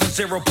came up from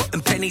zero, putting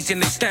pennies in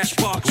their stash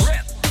box.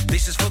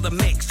 This is for the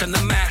mixed and the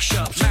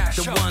mashups.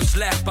 The ones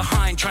left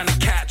behind trying to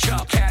catch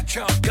up.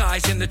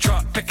 Guys in the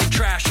truck picking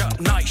trash up.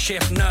 Night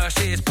shift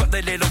nurses put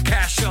their little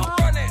cash up.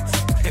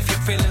 If you're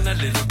feeling a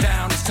little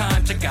down, it's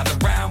time to gather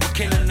round. We're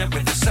killing it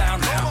with the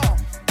sound now.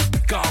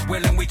 God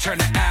willing, we turn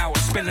it out.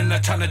 Spilling a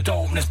ton of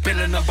dopeness,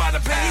 billing them by the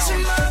Raise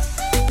 'em pound. up.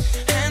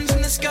 Hands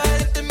in the sky,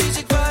 let the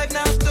music vibe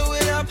now. Throw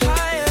it up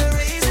higher,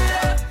 raise it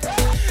up.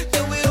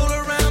 Throw it all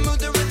around, move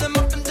the rhythm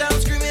up and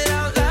down, scream it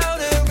out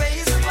louder.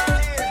 Raise 'em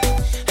up.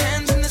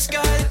 Hands in the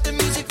sky, let the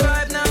music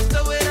vibe now.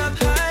 Throw it up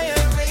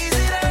higher, raise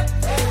it up.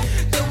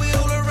 Throw it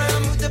all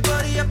around, move the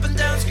body up and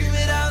down, scream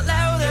it out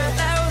louder,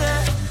 louder.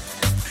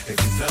 If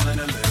you're feeling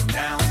a little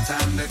down,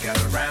 time to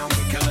gather round.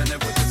 We're killing it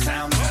with the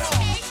sound now.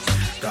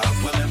 God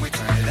willing, we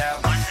turn it out.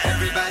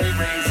 Everybody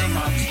raise 'em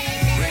up.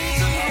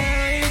 Raise 'em up.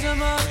 Raise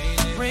 'em up,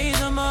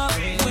 raise 'em up.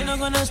 We're not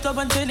gonna stop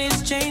until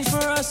it's changed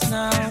for us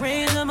now.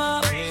 Raise 'em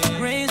up,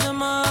 raise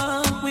 'em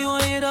up. We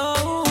want it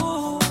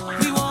all.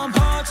 We want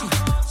party,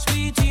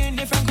 sweet tea in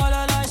different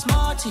color like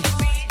Smarty.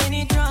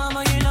 Any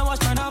drama, you know what's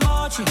trying to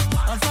march it.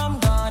 I'm from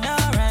Ghana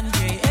and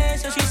JA,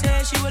 so she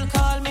says she will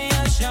call me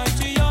a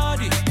shouty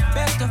yardy.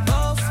 Best of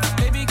both,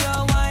 baby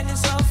girl wine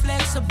is so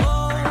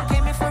flexible.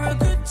 Came here for a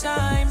good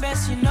time,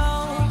 best you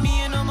know.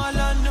 Me and all my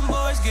London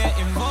boys get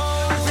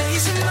involved.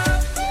 Raise 'em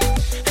up.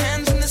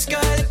 Hands in the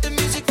sky, let the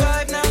music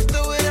vibe now.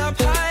 Throw it up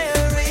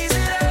higher, raise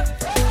it up.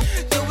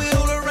 Throw it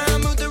all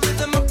around, move the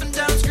rhythm up and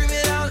down, scream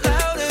it out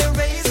louder.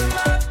 Raise 'em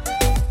up.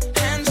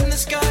 Hands in the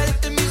sky,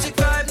 let the music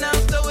vibe now.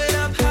 Throw it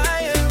up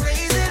higher,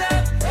 raise it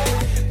up.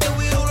 Throw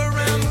it all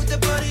around, move the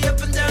body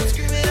up and down,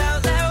 scream it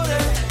out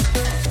louder.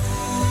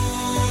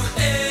 Ooh,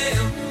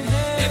 ayo.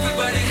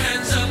 Everybody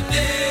hands up,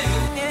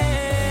 ayo.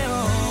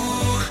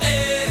 Ooh,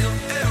 ayo.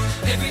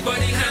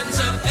 Everybody hands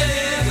up,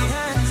 ayo.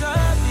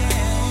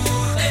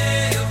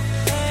 Ayo.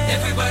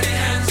 Everybody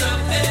hands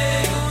up,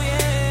 ayo.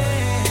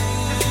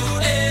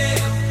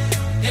 Ayo.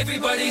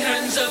 Everybody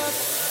hands up.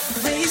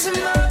 Raise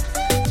 'em up.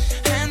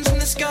 Hands in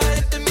the sky,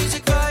 let the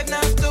music vibe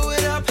now. Throw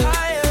it up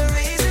higher,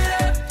 raise it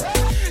up.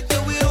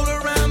 Throw it all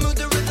around, move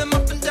the rhythm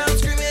up and down,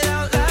 scream it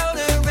out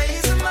louder.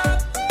 Raise 'em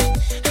up.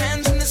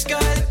 Hands in the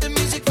sky, let the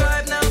music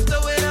vibe now.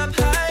 Throw it up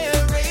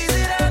higher, raise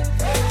it up.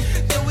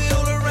 Throw it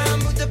all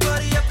around, move the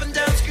body up and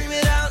down, scream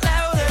it out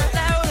louder,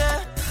 louder.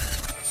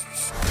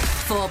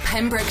 For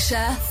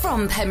Pembrokeshire,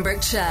 from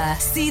Pembrokeshire.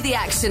 See the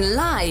action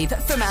live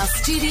from our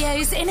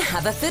studios in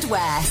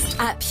Haverfordwest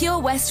at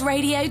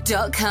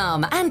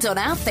purewestradio.com and on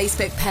our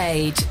Facebook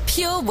page,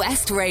 Pure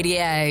West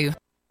Radio.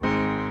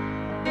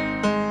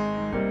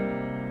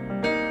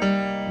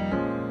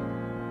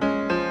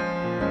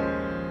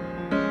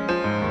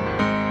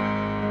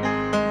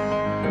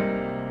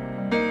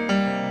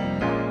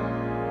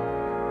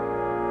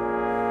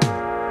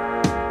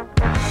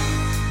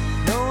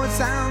 Know it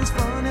sounds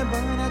funny,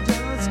 but I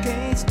just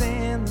can't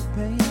stand the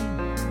pain.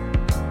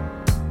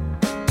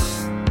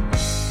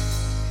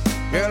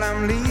 Girl,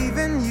 I'm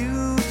leaving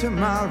you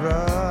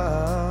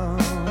tomorrow.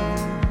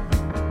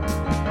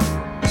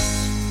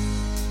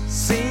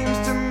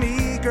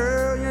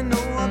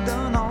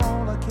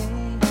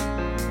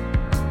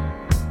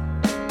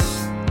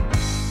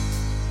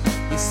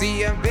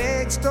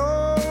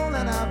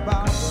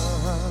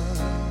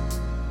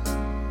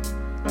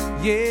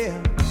 yeah.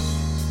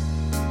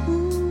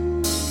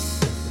 Ooh,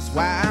 that's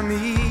why I'm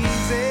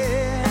easy.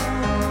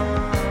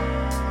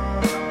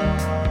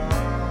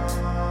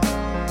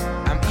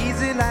 I'm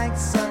easy like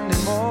Sunday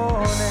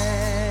morning.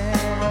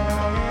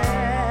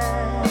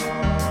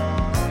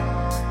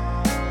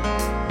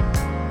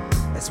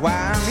 That's why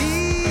I'm easy.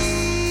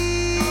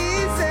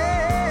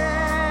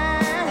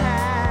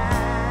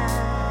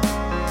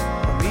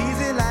 I'm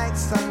easy like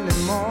Sunday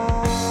morning.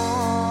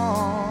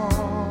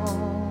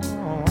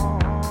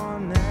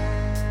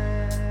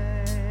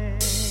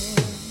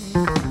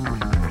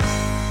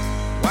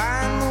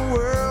 Why in the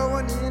world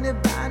would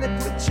anybody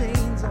put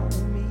chains on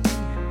me?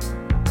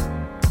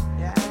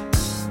 Yeah.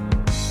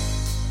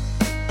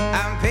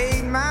 I'm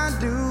paid my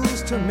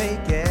dues to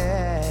make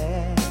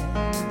it.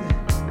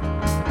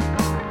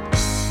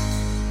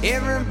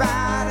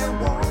 Everybody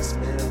wants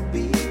me to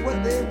be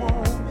what they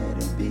want me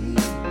to be.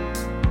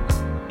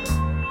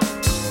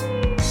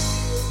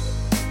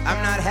 I'm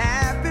not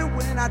happy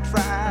when I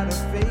try to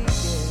fake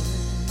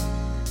it.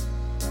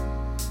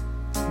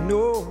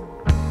 No.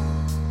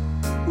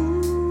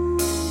 Ooh,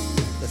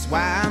 that's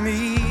why I'm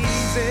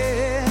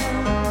easy.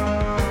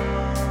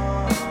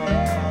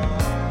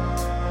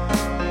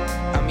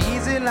 I'm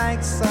easy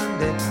like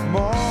Sunday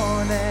morning.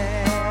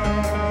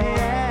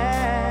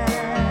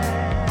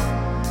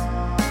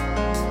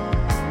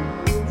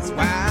 That's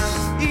why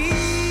I'm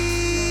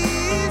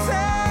easy.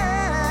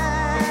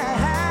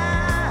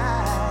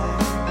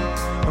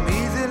 I'm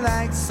easy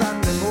like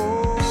Sunday morning.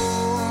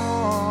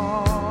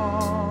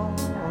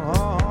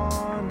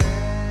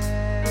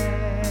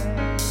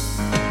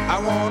 I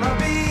wanna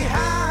be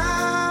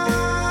high,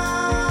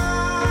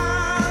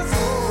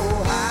 so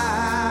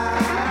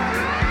high.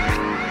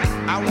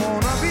 I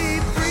wanna be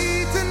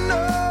free to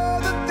know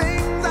the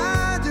things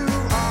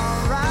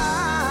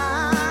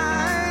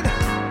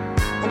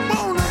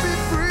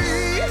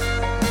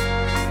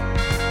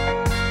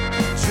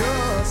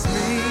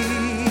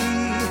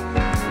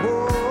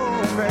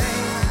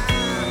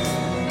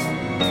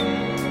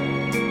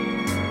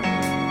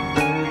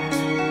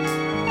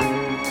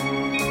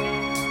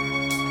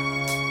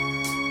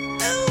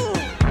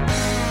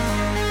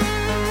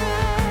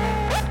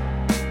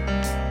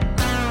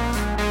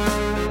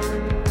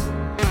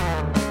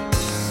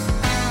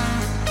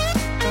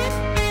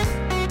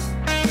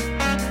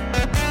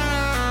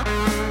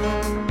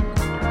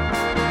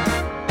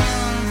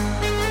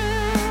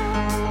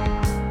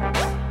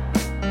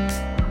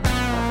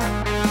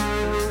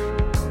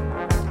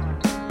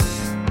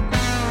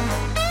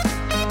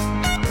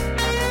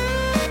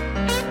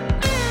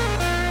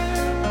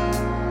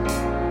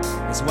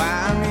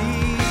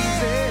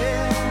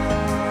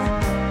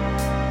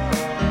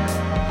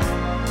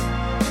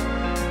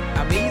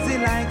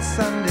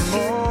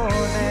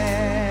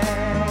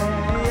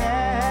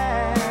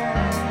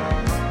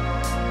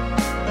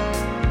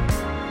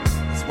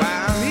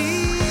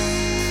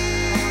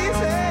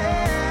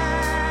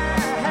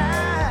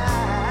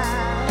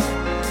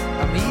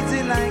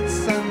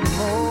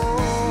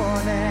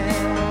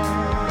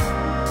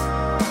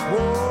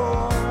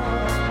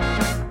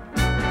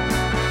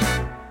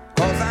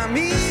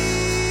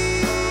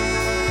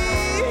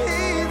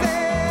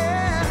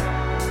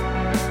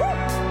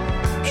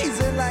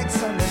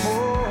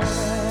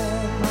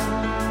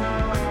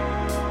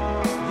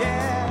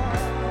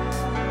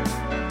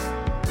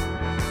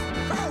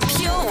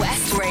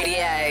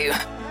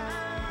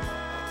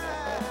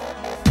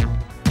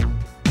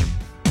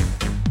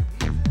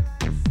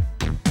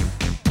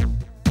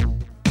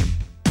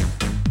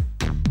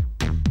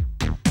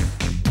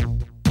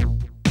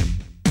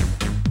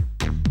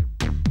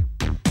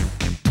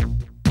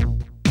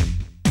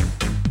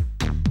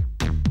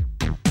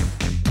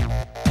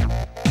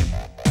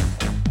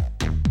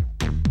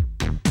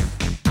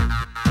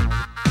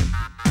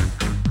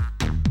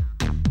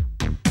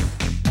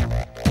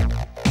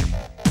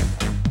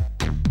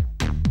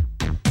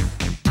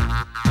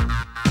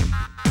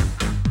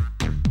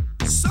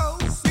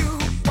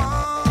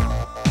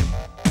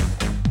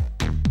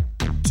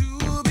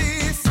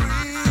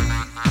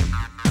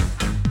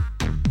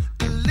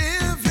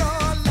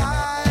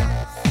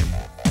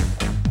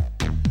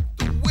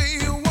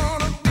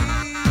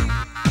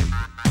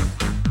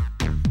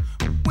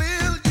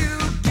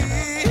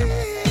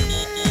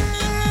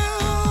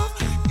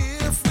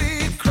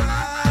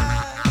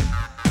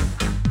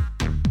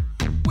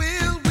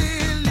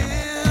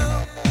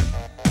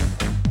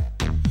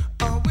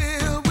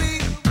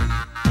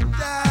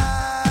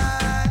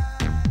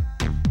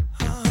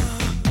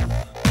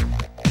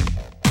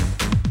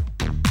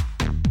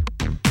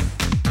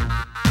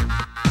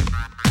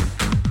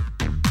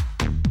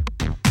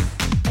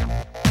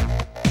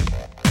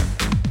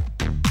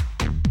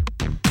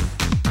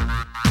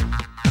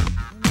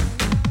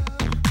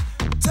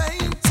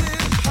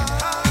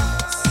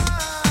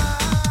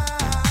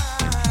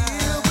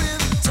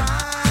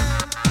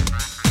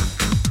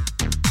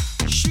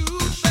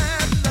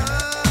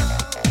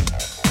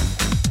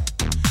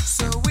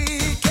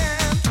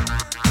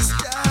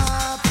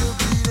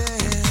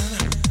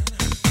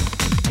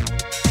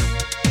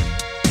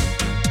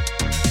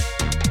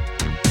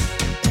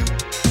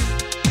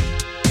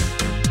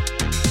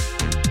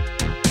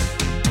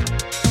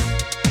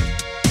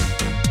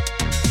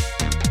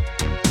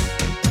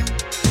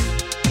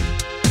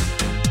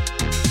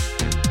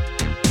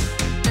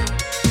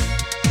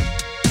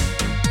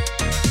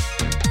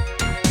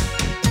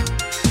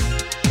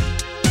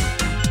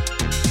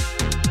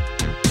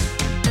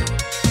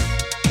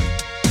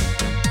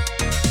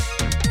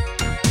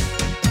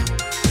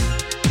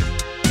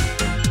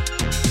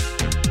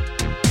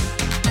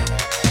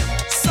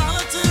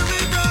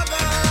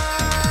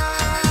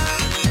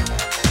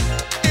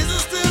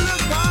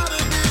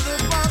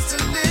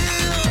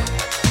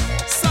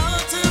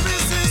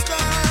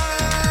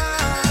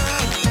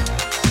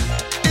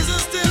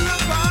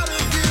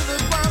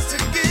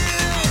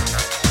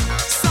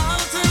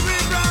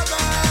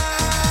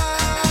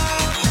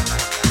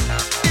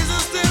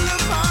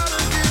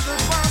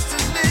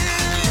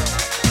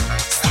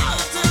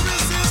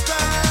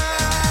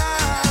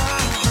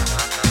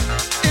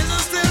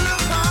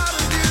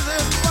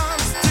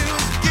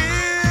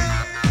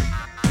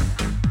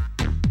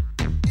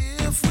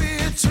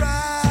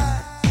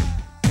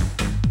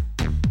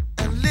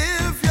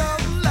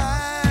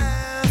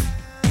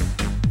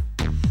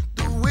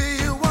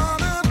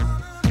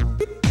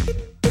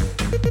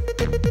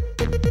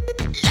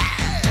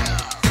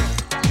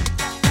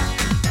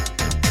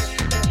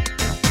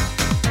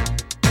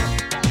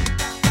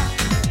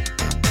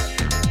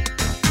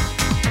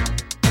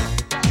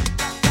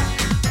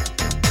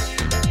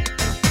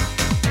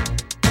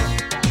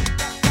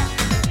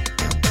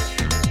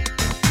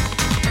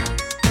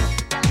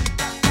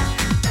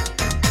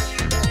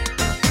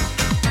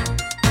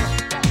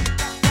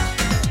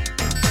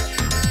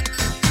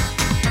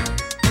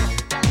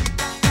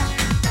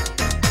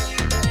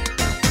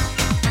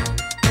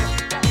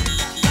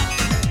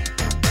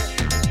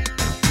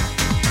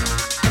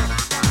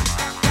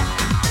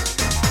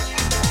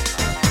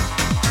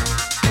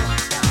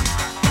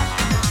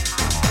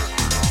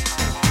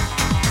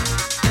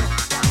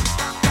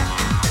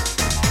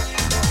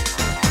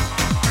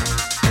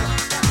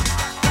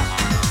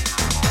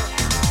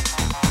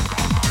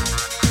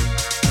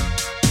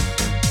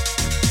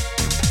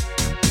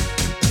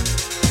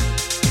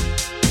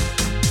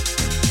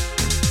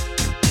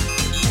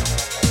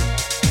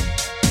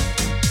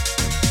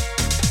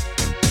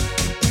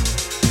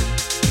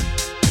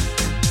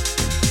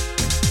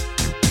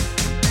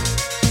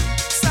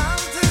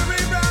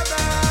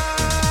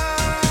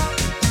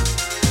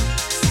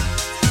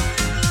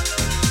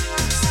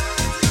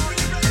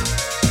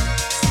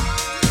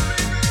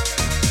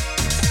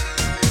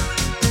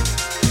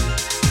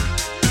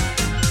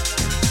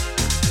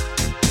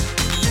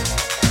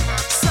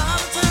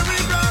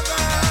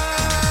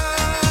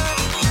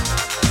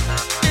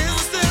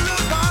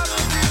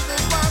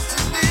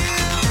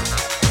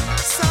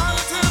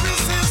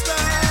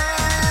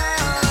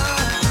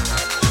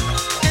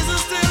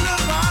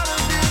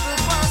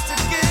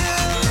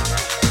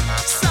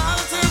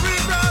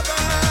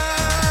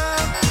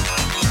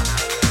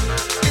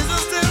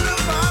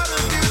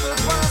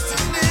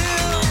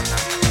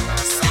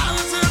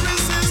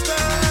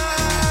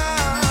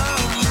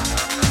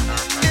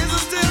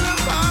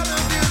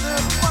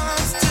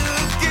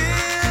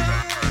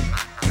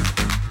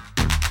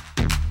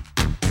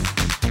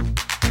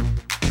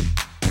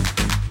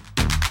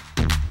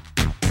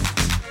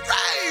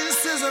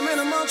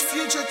much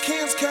future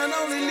kins can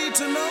only lead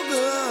to no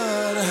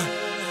good.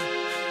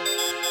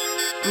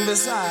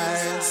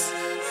 Besides,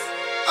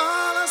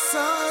 all our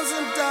sons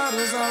and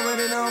daughters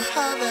already know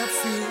how that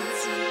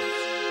feels.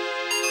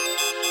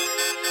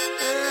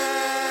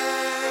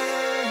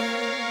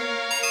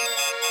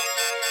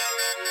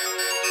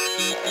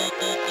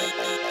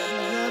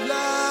 Love,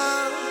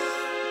 love.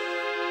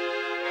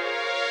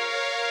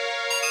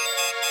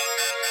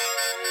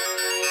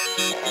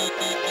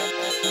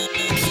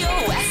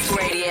 Pure West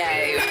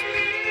Radio.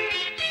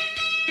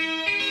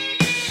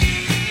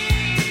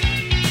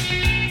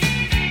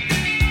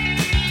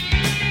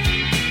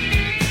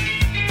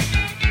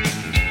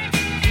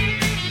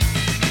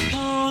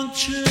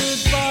 Punctured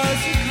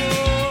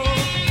bicycle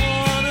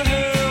on a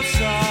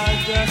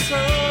hillside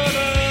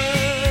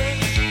desolate.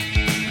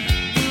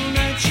 Will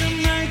nature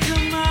make a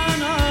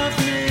man of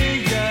me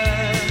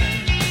yet?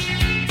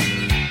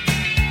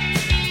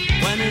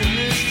 When in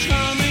this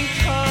charming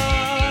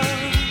car,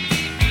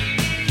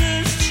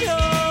 this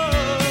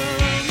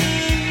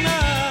charming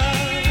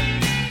man,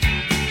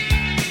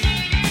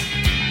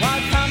 why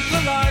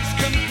pamper life's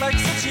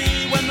complexity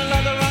when the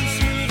leather runs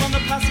smooth on the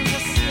passenger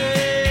seat?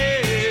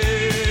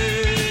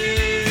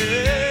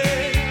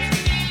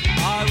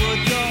 I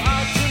would go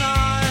out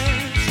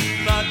tonight,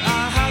 but I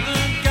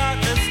haven't got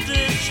a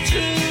stitch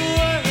to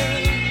wear.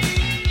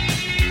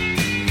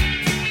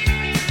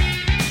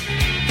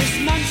 This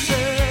man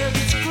said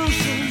it's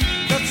gruesome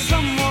that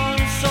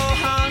someone so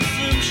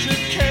handsome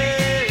should care.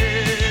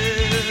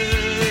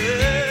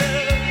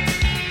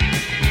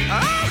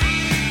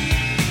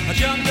 A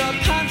jumped up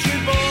country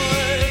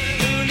boy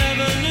who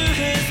never knew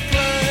his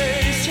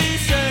place. He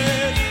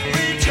said,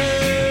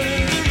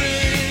 return the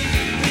ring.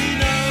 He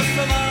knows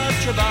so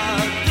much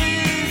about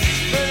these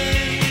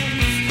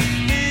things.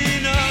 He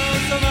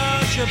knows so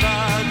much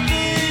about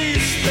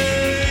these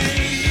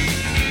things.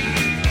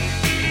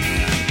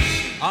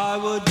 I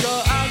would go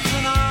out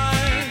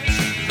tonight,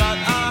 but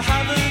I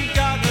haven't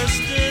got a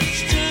stitch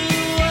to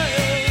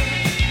wear.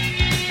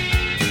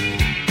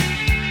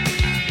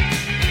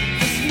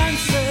 This man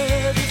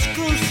said it's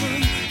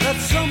gruesome that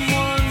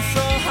someone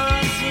so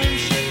handsome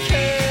should care.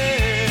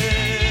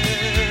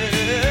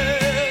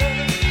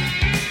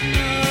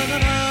 Na, na,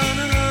 na,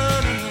 na, na,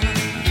 na.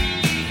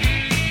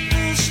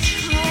 This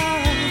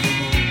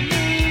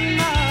charming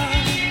man.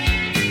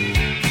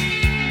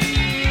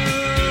 Na,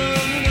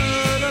 na,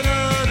 na, na,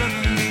 na.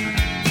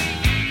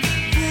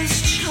 This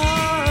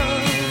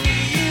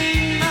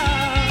charming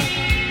man.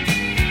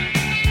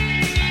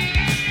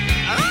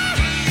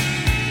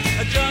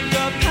 A jumped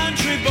up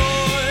country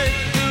boy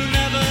who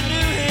never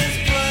knew his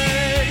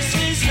place.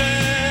 He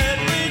said,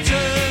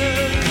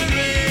 return the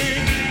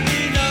ring.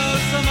 He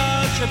knows so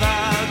much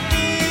about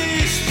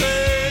these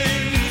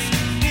things.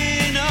 He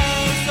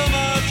knows so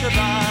much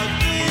about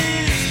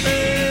these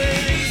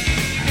things.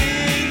 He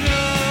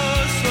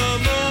knows so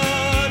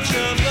much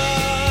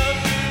about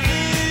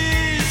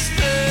these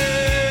things.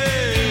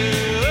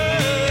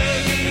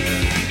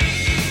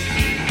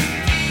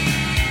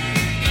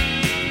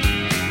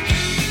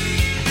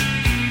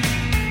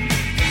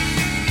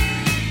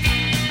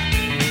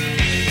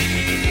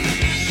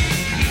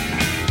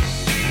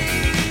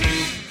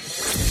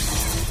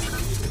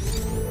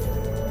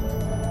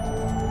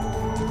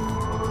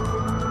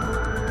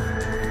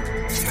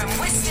 From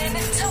Wiston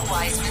to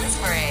Wiseman's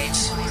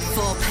Bridge.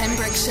 For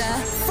Pembrokeshire,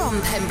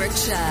 from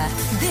Pembrokeshire,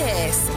 this